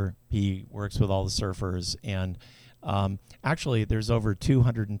supporter. He works with all the surfers, and actually, there's over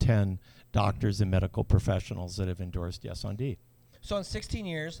 210 doctors and medical professionals that have endorsed Yes on D. So in 16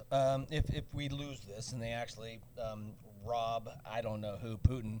 years, if we lose this and they actually rob, I don't know who,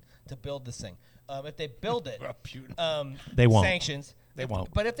 Putin, to build this thing, if they build it, They won't. sanctions. They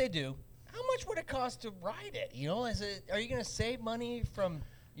won't. But if they do, how much would it cost to ride it? Are you going to save money from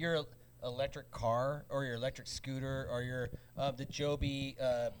your electric car or your electric scooter or your the Joby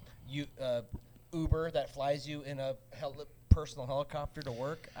Uber that flies you in a personal helicopter to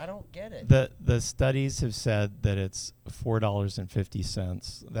work? I don't get it. The studies have said that it's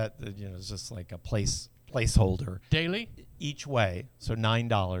 $4.50. That is just like a placeholder Daily? each way, so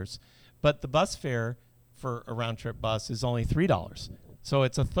 $9. But the bus fare for a round trip bus is only $3, so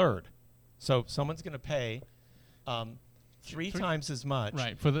it's a third. So someone's going to pay three times as much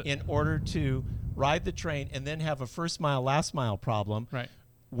Right, in order to ride the train and then have a first mile, last mile problem. Right.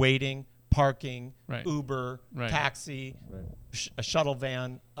 Waiting, parking, Right. Uber, Right. taxi, a shuttle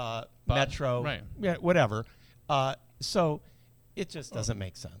van, metro, Right. yeah, whatever. So it just doesn't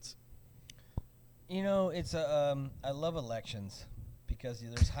make sense. It's I love elections because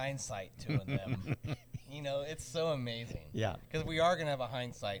there's hindsight to them. It's so amazing. Yeah. Because we are gonna have a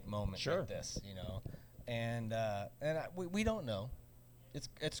hindsight moment Sure. like this, and we don't know.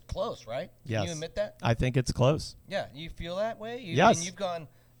 It's close, right? Can Yes. you admit that? I think it's close. Yeah, you feel that way. Yes. And you've gone.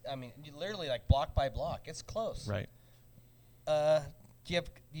 You literally like block by block. It's close. Right. Do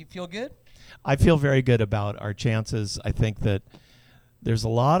you feel good? I feel very good about our chances. I think that there's a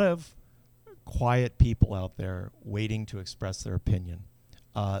lot of quiet people out there waiting to express their opinion.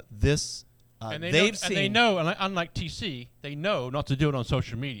 And they know, unlike TC, they know not to do it on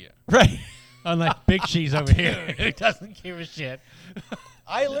social media. Right. Unlike Big Cheese over here, who doesn't give a shit.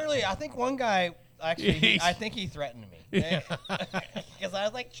 I think one guy actually, I think he threatened me because I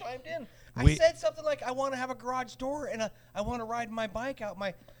was like chimed in. I said something like, "I want to have a garage door and I want to ride my bike out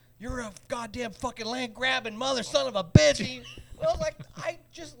my." You're a goddamn fucking land grabbing mother son of a bitch. I was like, I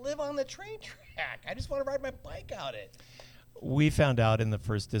just live on the train track. I just want to ride my bike out it. We found out in the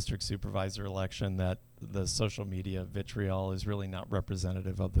first district supervisor election that the social media vitriol is really not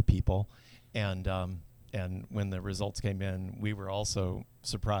representative of the people, and when the results came in, we were also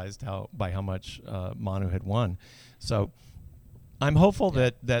surprised by how much Manu had won. So I'm hopeful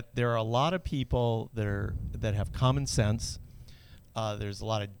that there are a lot of people that have common sense. There's a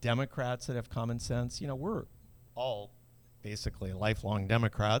lot of Democrats that have common sense. We're all basically lifelong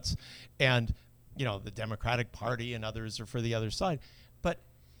Democrats, and the Democratic Party and others are for the other side. But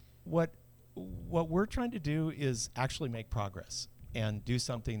what we're trying to do is actually make progress and do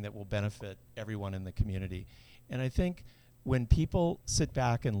something that will benefit everyone in the community. And I think when people sit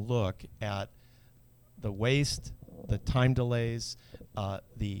back and look at the waste, the time delays,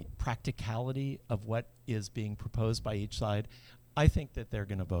 the practicality of what is being proposed by each side, I think that they're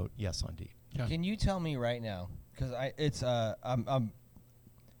going to vote yes on D. Yeah. Can you tell me right now? Because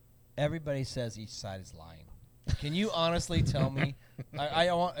everybody says each side is lying. Can you honestly tell me?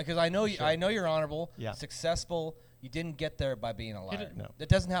 I want, because I know Sure. I know you're honorable, Yeah. successful. You didn't get there by being a liar. No. That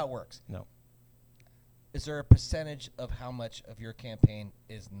doesn't how it works. No. Is there a percentage of how much of your campaign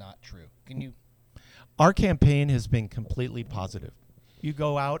is not true? Can you? Our campaign has been completely positive. You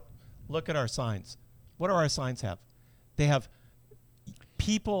go out, look at our signs. What do our signs have? They have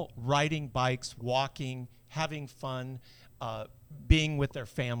people riding bikes, walking, having fun, being with their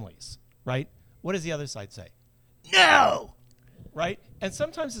families, right? What does the other side say? No! Right? And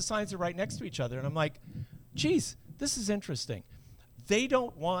sometimes the signs are right next to each other, and I'm like, geez, this is interesting. They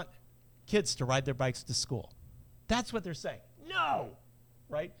don't want kids to ride their bikes to school. That's what they're saying. No!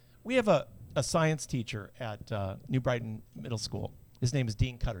 Right? We have a science teacher at New Brighton Middle School. His name is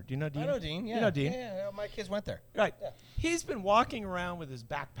Dean Cutter. Do you know Dean? I know Dean. Yeah. You know Dean? Yeah, my kids went there. Right. Yeah. He's been walking around with his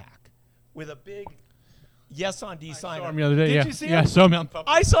backpack with a big Yes on D sign. I saw him the other day. Did Yeah, you see yeah, him? I saw him.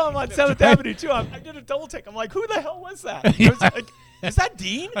 I saw him on 7th Avenue too. I did a double take. I'm like, who the hell was that? I was like, is that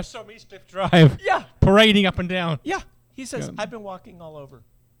Dean? I saw him East Cliff Drive. Yeah. Parading up and down. Yeah. He says, Yeah. I've been walking all over.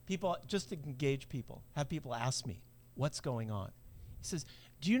 People, just to engage people, have people ask me, what's going on? He says,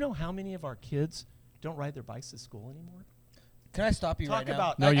 do you know how many of our kids don't ride their bikes to school anymore? Can I stop you Talk right now?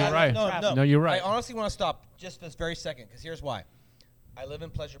 about- No, you're right. No, you're right. I honestly want to stop just this very second because here's why. I live in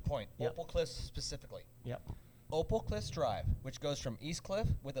Pleasure Point, Yep. Opal Cliffs specifically. Yep. Opal Cliffs Drive, which goes from East Cliff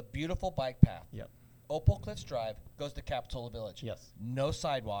with a beautiful bike path. Yep. Opal Cliffs Drive goes to Capitola Village. Yes. No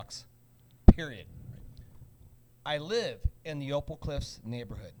sidewalks, period. I live in the Opal Cliffs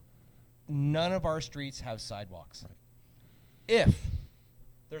neighborhood. None of our streets have sidewalks. Right. If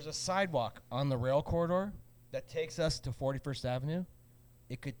there's a sidewalk on the rail corridor that takes us to 41st Avenue,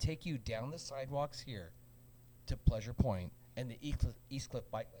 it could take you down the sidewalks here to Pleasure Point and the East Cliff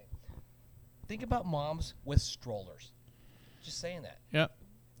bike lane. Think about moms with strollers. Just saying that. Yeah.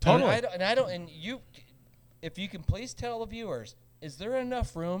 Totally. Totally. And you, if you can please tell the viewers, is there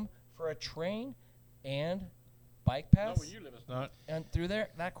enough room for a train and bike No, paths where you live, it's not. and through there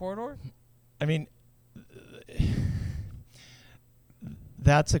that corridor? I mean,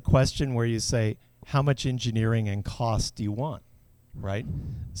 that's a question where you say, how much engineering and cost do you want, right?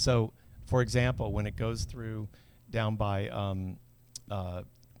 So for example, when it goes through down by,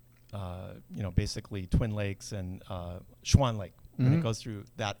 basically Twin Lakes and Schwan Lake, when it goes through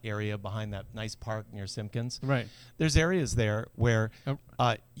that area behind that nice park near Simpkins, Right. there's areas there where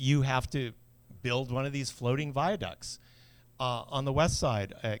you have to build one of these floating viaducts. On the west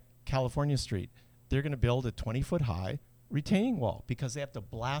side at California Street, they're going to build a 20-foot high retaining wall because they have to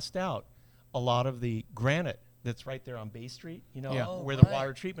blast out a lot of the granite that's right there on Bay Street, Yeah. where the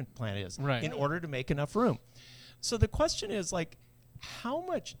water treatment plant is, Right. in order to make enough room. So the question is, like, how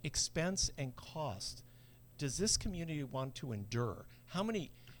much expense and cost does this community want to endure? How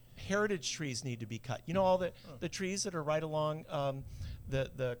many heritage trees need to be cut? All the trees that are right along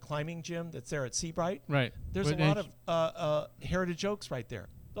the climbing gym that's there at Seabright? Right. There's a lot of heritage oaks right there.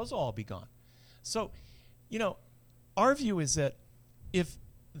 Those will all be gone. So, our view is that if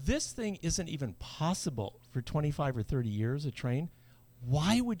this thing isn't even possible for 25 or 30 years, a train,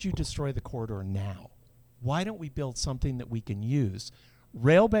 why would you destroy the corridor now? Why don't we build something that we can use?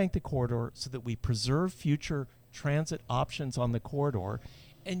 Rail bank the corridor so that we preserve future transit options on the corridor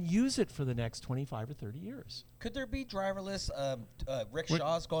and use it for the next 25 or 30 years. Could there be driverless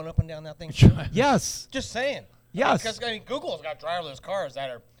rickshaws going up and down that thing too? Yes. Just saying. Yes. Because Google's got driverless cars that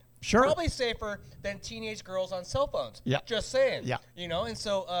are Sure. probably safer than teenage girls on cell phones. Yeah. Just saying. Yeah. And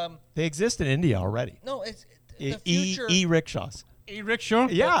so They exist in India already. no, it's the future. E-rickshaws. E-rickshaw?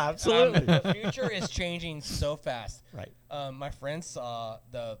 Yeah, absolutely. The future is changing so fast. Right. My friend saw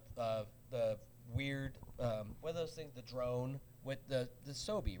the weird what are those things? The drone with the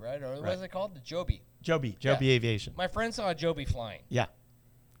Sobi, right? Or what is it called? The Joby. Joby Yeah. Aviation. My friend saw a Joby flying. Yeah.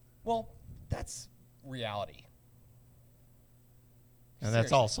 Well, that's reality. And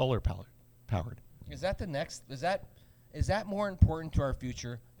that's all solar powered. Is that the next? Is that more important to our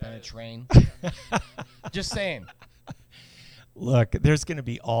future than a train? Just saying. Look, there's going to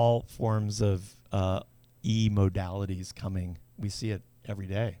be all forms of e-modalities coming. We see it every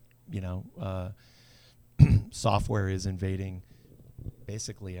day. Software is invading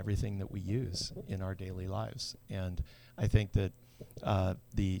basically everything that we use in our daily lives. And I think that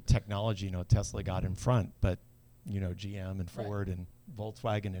the technology, Tesla got in front, but GM and Ford and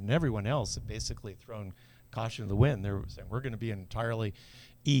Volkswagen and everyone else have basically thrown caution to the wind. They're saying we're going to be an entirely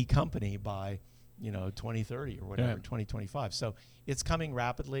e-company by 2030 or whatever, 2025. So it's coming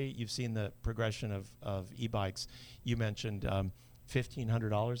rapidly. You've seen the progression of e-bikes. You mentioned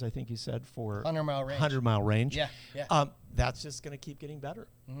 $1,500, I think you said, for 100-mile range. 100-mile range. Yeah. That's just going to keep getting better.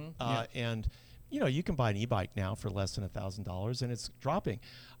 And you can buy an e-bike now for less than $1,000, and it's dropping.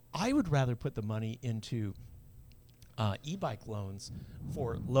 I would rather put the money into e-bike loans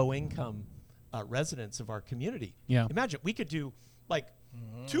for low-income residents of our community. Yeah. Imagine we could do like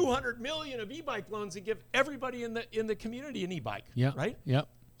 200 million of e-bike loans and give everybody in the community an e-bike. Yeah. Right. Yeah.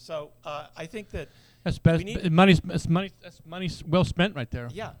 So I think that That's best. That's money well spent right there.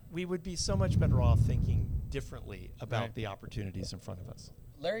 yeah, we would be so much better off thinking differently about the opportunities in front of us.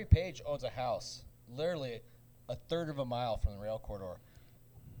 Larry Page owns a house literally a third of a mile from the rail corridor.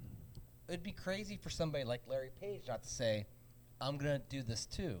 It'd be crazy for somebody like Larry Page not to say, I'm going to do this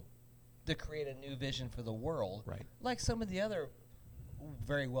too, to create a new vision for the world. Right. Like some of the other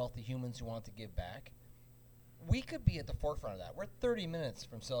very wealthy humans who want to give back. We could be at the forefront of that. We're 30 minutes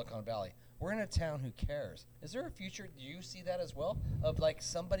from Silicon Valley. We're in a town who cares. Is there a future, do you see that as well, of like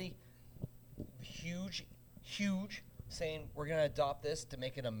somebody huge saying we're going to adopt this to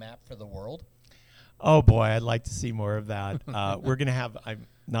make it a map for the world? Oh boy, I'd like to see more of that. We're going to have, I'm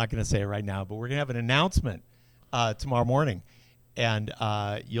not going to say it right now, but we're going to have an announcement tomorrow morning. And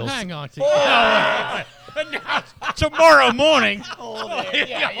you'll Hang on to tomorrow morning. Hold it.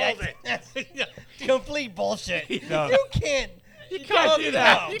 Yeah. Complete bullshit. No. You can't. You can't do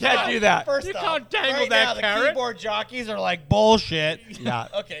that. No. You can't do that. First You off, can't dangle right that now, the carrot. keyboard jockeys are like bullshit. Yeah.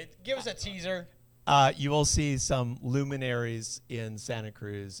 Okay, give us a teaser. You will see some luminaries in Santa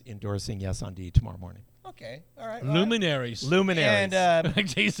Cruz endorsing Yes on D tomorrow morning. Okay, all right. Luminaries. Luminaries. And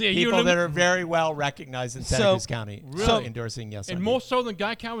people that are very well recognized in Santa So- Cruz County Really? endorsing Yes on and D. more so than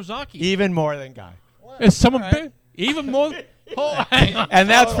Guy Kawasaki. Even more than Guy. Is someone All right. even more? Oh, hang on. And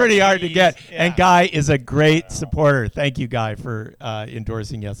that's pretty hard to get. Yeah. And Guy is a great supporter. Thank you, Guy, for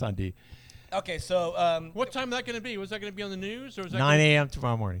endorsing Yes on D. Okay, so What time is that going to be? Was that going to be on the news, or is that 9 a.m.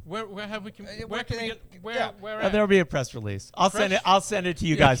 tomorrow morning. Where have we? where Where can can we they- get? Where? yeah. Where? There'll be a press release. I'll send it to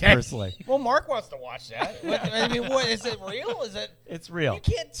you guys Okay. personally. well, Mark wants to watch that. I mean, what is it real? Is it? It's real. You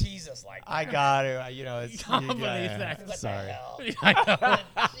can't tease us like that. I got it. It's Can't you believe gotta- that. What the Sorry. hell?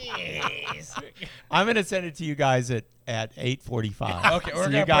 Jeez. I'm going to send it to you guys at 8:45. Okay, So we're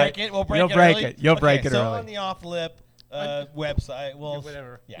you gonna guys- break it. We'll break You'll it break early. it. You'll break Okay, it so early. on the off lip, website. Well,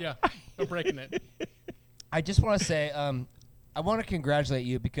 Whatever. Yeah. Yeah. We're breaking it. I just want to say, I want to congratulate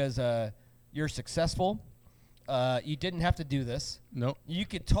you because you're successful. You didn't have to do this. Nope. You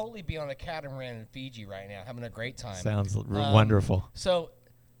could totally be on a catamaran in Fiji right now, having a great time. Sounds wonderful. So,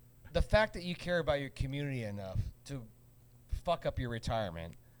 the fact that you care about your community enough to fuck up your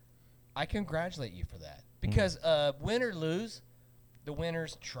retirement, I congratulate you for that. Because win or lose, the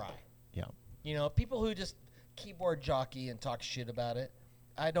winners try. Yeah. You know, people who just keyboard jockey and talk shit about it,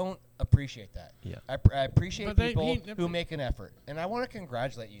 I don't appreciate that. Yeah. I appreciate But they- people he- who make an effort, and I want to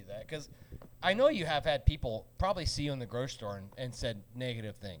congratulate you that because I know you have had people probably see you in the grocery store and said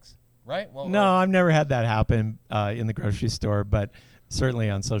negative things, right? Well, No, I've never had that happen in the grocery store, but certainly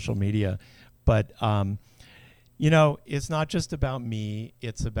on social media. But, you know, it's not just about me.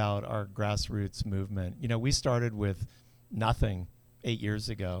 It's about our grassroots movement. You know, we started with nothing 8 years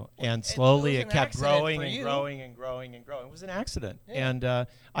ago, and slowly was it an kept accident growing for and you. growing and growing and growing. It was an accident. Yeah. And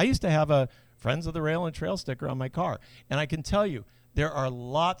I used to have a Friends of the Rail and Trail sticker on my car. And I can tell you, there are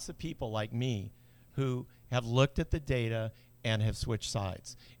lots of people like me who have looked at the data and have switched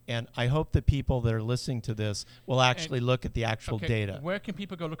sides. And I hope that people that are listening to this will actually look at the actual data. Where can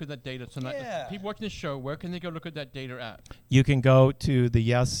people go look at that data tonight? Yeah. People watching this show, where can they go look at that data at? You can go to the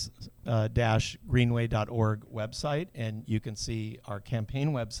yes-greenway.org website, and you can see our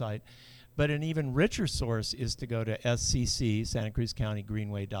campaign website. But an even richer source is to go to SCC, Santa Cruz County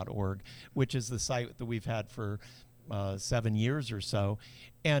Greenway.org, which is the site that we've had for 7 years or so.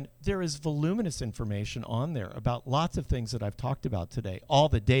 And there is voluminous information on there about lots of things that I've talked about today, all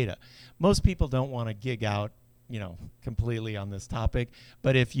the data. Most people don't want to gig out, you know, completely on this topic.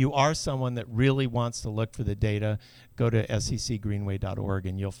 But if you are someone that really wants to look for the data, go to sccgreenway.org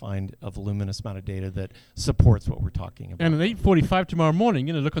and you'll find a voluminous amount of data that supports what we're talking about. And at 8:45 tomorrow morning,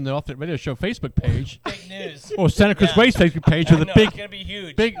 you know, look on the Off the Radio Show Facebook page big news. or Santa Cruz Yeah. Waste Facebook page with a No, big, it's gonna be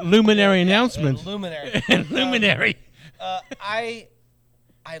huge. big luminary announcement. Luminary. Luminary.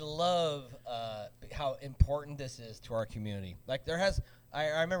 I love how important this is to our community. Like I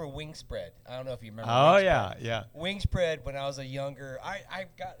remember Wing Spread. I don't know if you remember. Oh, Wing yeah, Spread. yeah. Wing Spread, when I was a younger, I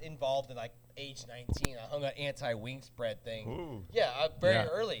got involved in like age 19. I hung an anti-wing spread thing. Ooh. Yeah, very Yeah.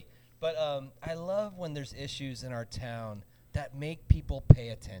 early. But I love when there's issues in our town that make people pay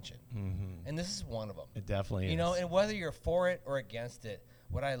attention. Mm-hmm. And this is one of them. It definitely is. You know, and whether you're for it or against it,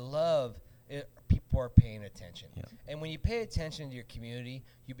 what I love is people are paying attention. Yeah. And when you pay attention to your community,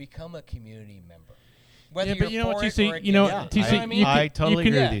 you become a community member. Whether Yeah, but you're you know what, for it TC, or you know, against it. TC, You know what I mean? I totally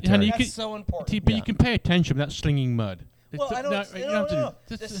agree with you, honey, Terry. you That's can- so important. But Yeah. you can pay attention without slinging mud. Well, I don't. you No, have to no.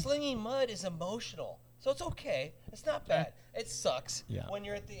 do- The slinging mud is emotional, so it's okay. It's not bad. It sucks Yeah. when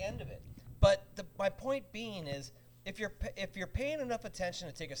you're at the end of it. But my point being is, if you're paying enough attention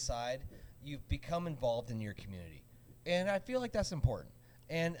to take a side, you've become involved in your community, and I feel like that's important.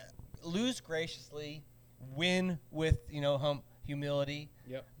 And lose graciously, win with humility.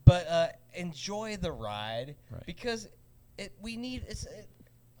 Yep. But enjoy the ride Right. because we need.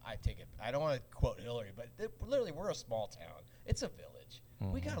 I take it. I don't want to quote Hillary, but literally, we're a small town. It's a village.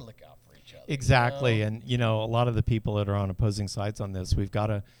 We got to look out for each other. Exactly. You know? And, you know, a lot of the people that are on opposing sides on this, we've got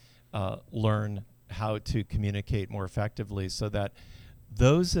to learn how to communicate more effectively so that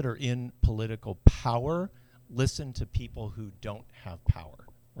those that are in political power listen to people who don't have power,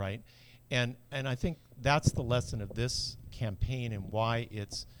 right? And I think that's the lesson of this campaign and why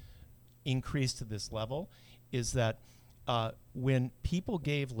it's increased to this level is that when people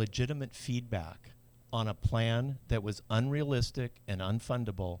gave legitimate feedback on a plan that was unrealistic and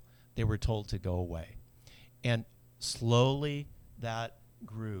unfundable, they were told to go away. And slowly that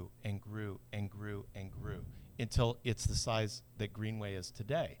grew and grew and grew and grew until it's the size that Greenway is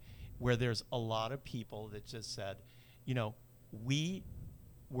today, where there's a lot of people that just said, you know, we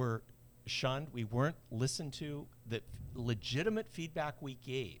were shunned, we weren't listened to, the legitimate feedback we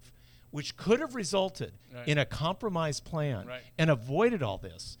gave, which could have resulted Right. in a compromise plan Right. and avoided all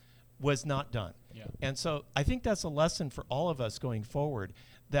this, was not done. Yeah. And so I think that's a lesson for all of us going forward,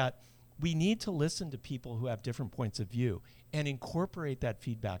 that we need to listen to people who have different points of view and incorporate that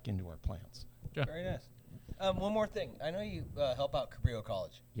feedback into our plans. Yeah. Very nice. One more thing. I know you help out Cabrillo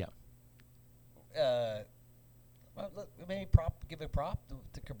College. Yeah. Maybe give a prop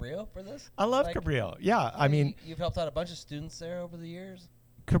to Cabrillo for this. I love Like, Cabrillo. Yeah, I mean, you've helped out a bunch of students there over the years.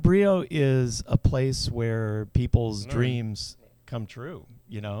 Cabrillo is a place where people's Learn. dreams come true.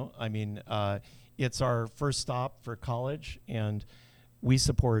 You know, I mean, it's our first stop for college, and we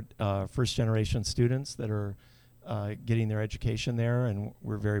support first-generation students that are getting their education there, and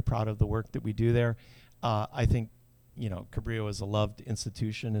we're very proud of the work that we do there. I think Cabrillo is a loved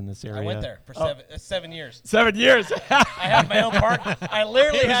institution in this area. I went there for 7 years. 7 years. I had my own park. I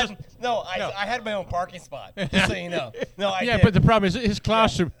literally had I had my own parking spot. Just so you know. No, I did. But the problem is his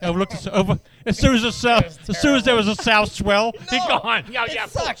classroom overlooked over. As soon as there was a south swell, he gone. It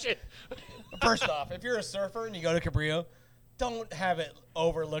sucks. First off, if you're a surfer and you go to Cabrillo, don't have it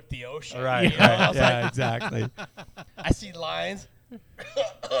overlook the ocean. Right. Yeah, Yeah, exactly. I see lines.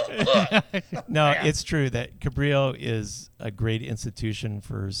 No, it's true that Cabrillo is a great institution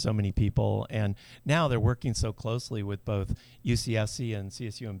for so many people, and now they're working so closely with both UCSC and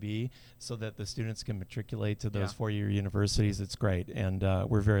CSUMB so that the students can matriculate to those 4-year universities. It's great, and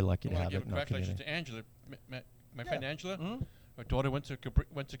we're very lucky to have it in our community. Congratulations to Angela, my friend Angela. Mm-hmm. Her daughter went to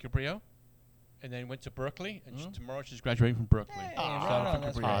Cabrillo, and then went to Berkeley, and tomorrow she's graduating from Berkeley. Hey,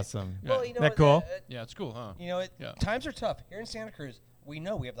 that's awesome. Well, Isn't that cool? Yeah, it's cool, huh? Times are tough here in Santa Cruz. We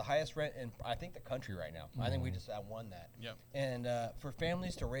know we have the highest rent in, I think, the country right now. I think we just won that. Yep. And for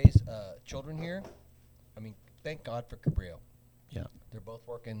families to raise children here, I mean, thank God for Cabrillo. Yeah. They're both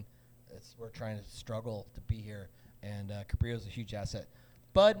working. We're trying to struggle to be here, and Cabrillo is a huge asset.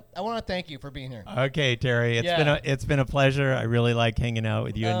 Bud, I want to thank you for being here. Okay, Terry, it's been a pleasure. I really like hanging out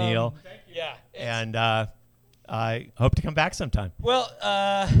with you and Neil. Thank you. Yeah. And I hope to come back sometime. Well,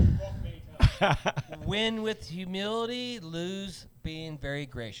 win with humility, lose being very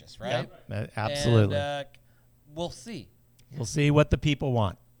gracious, right? Yeah, absolutely. And we'll see. We'll see what the people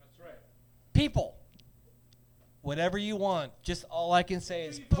want. That's right. People, whatever you want. Just all I can say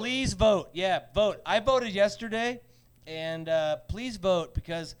is please vote. Yeah, vote. I voted yesterday, and please vote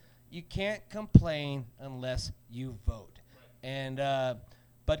because you can't complain unless you vote. Right. And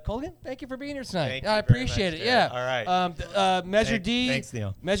Bud Colgan, thank you for being here tonight. I appreciate it. Yeah. All right. Measure D. Thanks,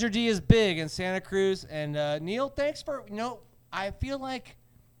 Neil. Measure D is big in Santa Cruz, and Neil, thanks for I feel like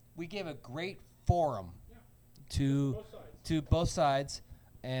we gave a great forum to both sides,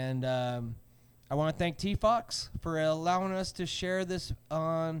 and I want to thank T Fox for allowing us to share this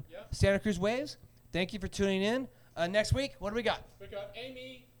on Santa Cruz Waves. Thank you for tuning in. Next week, what do we got? We got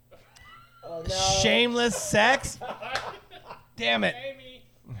Amy. Oh, no. Shameless sex. Damn it. Amy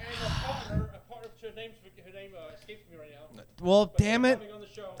and a partner. Her name escapes me right now. Well, But damn they're it. coming on the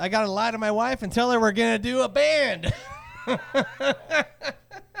show. I got to lie to my wife and tell her we're going to do a band. All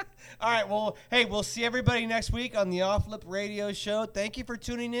right. Well, hey, we'll see everybody next week on the Off Lip Radio Show. Thank you for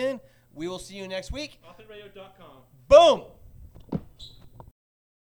tuning in. We will see you next week. OffLipRadio.com. Boom.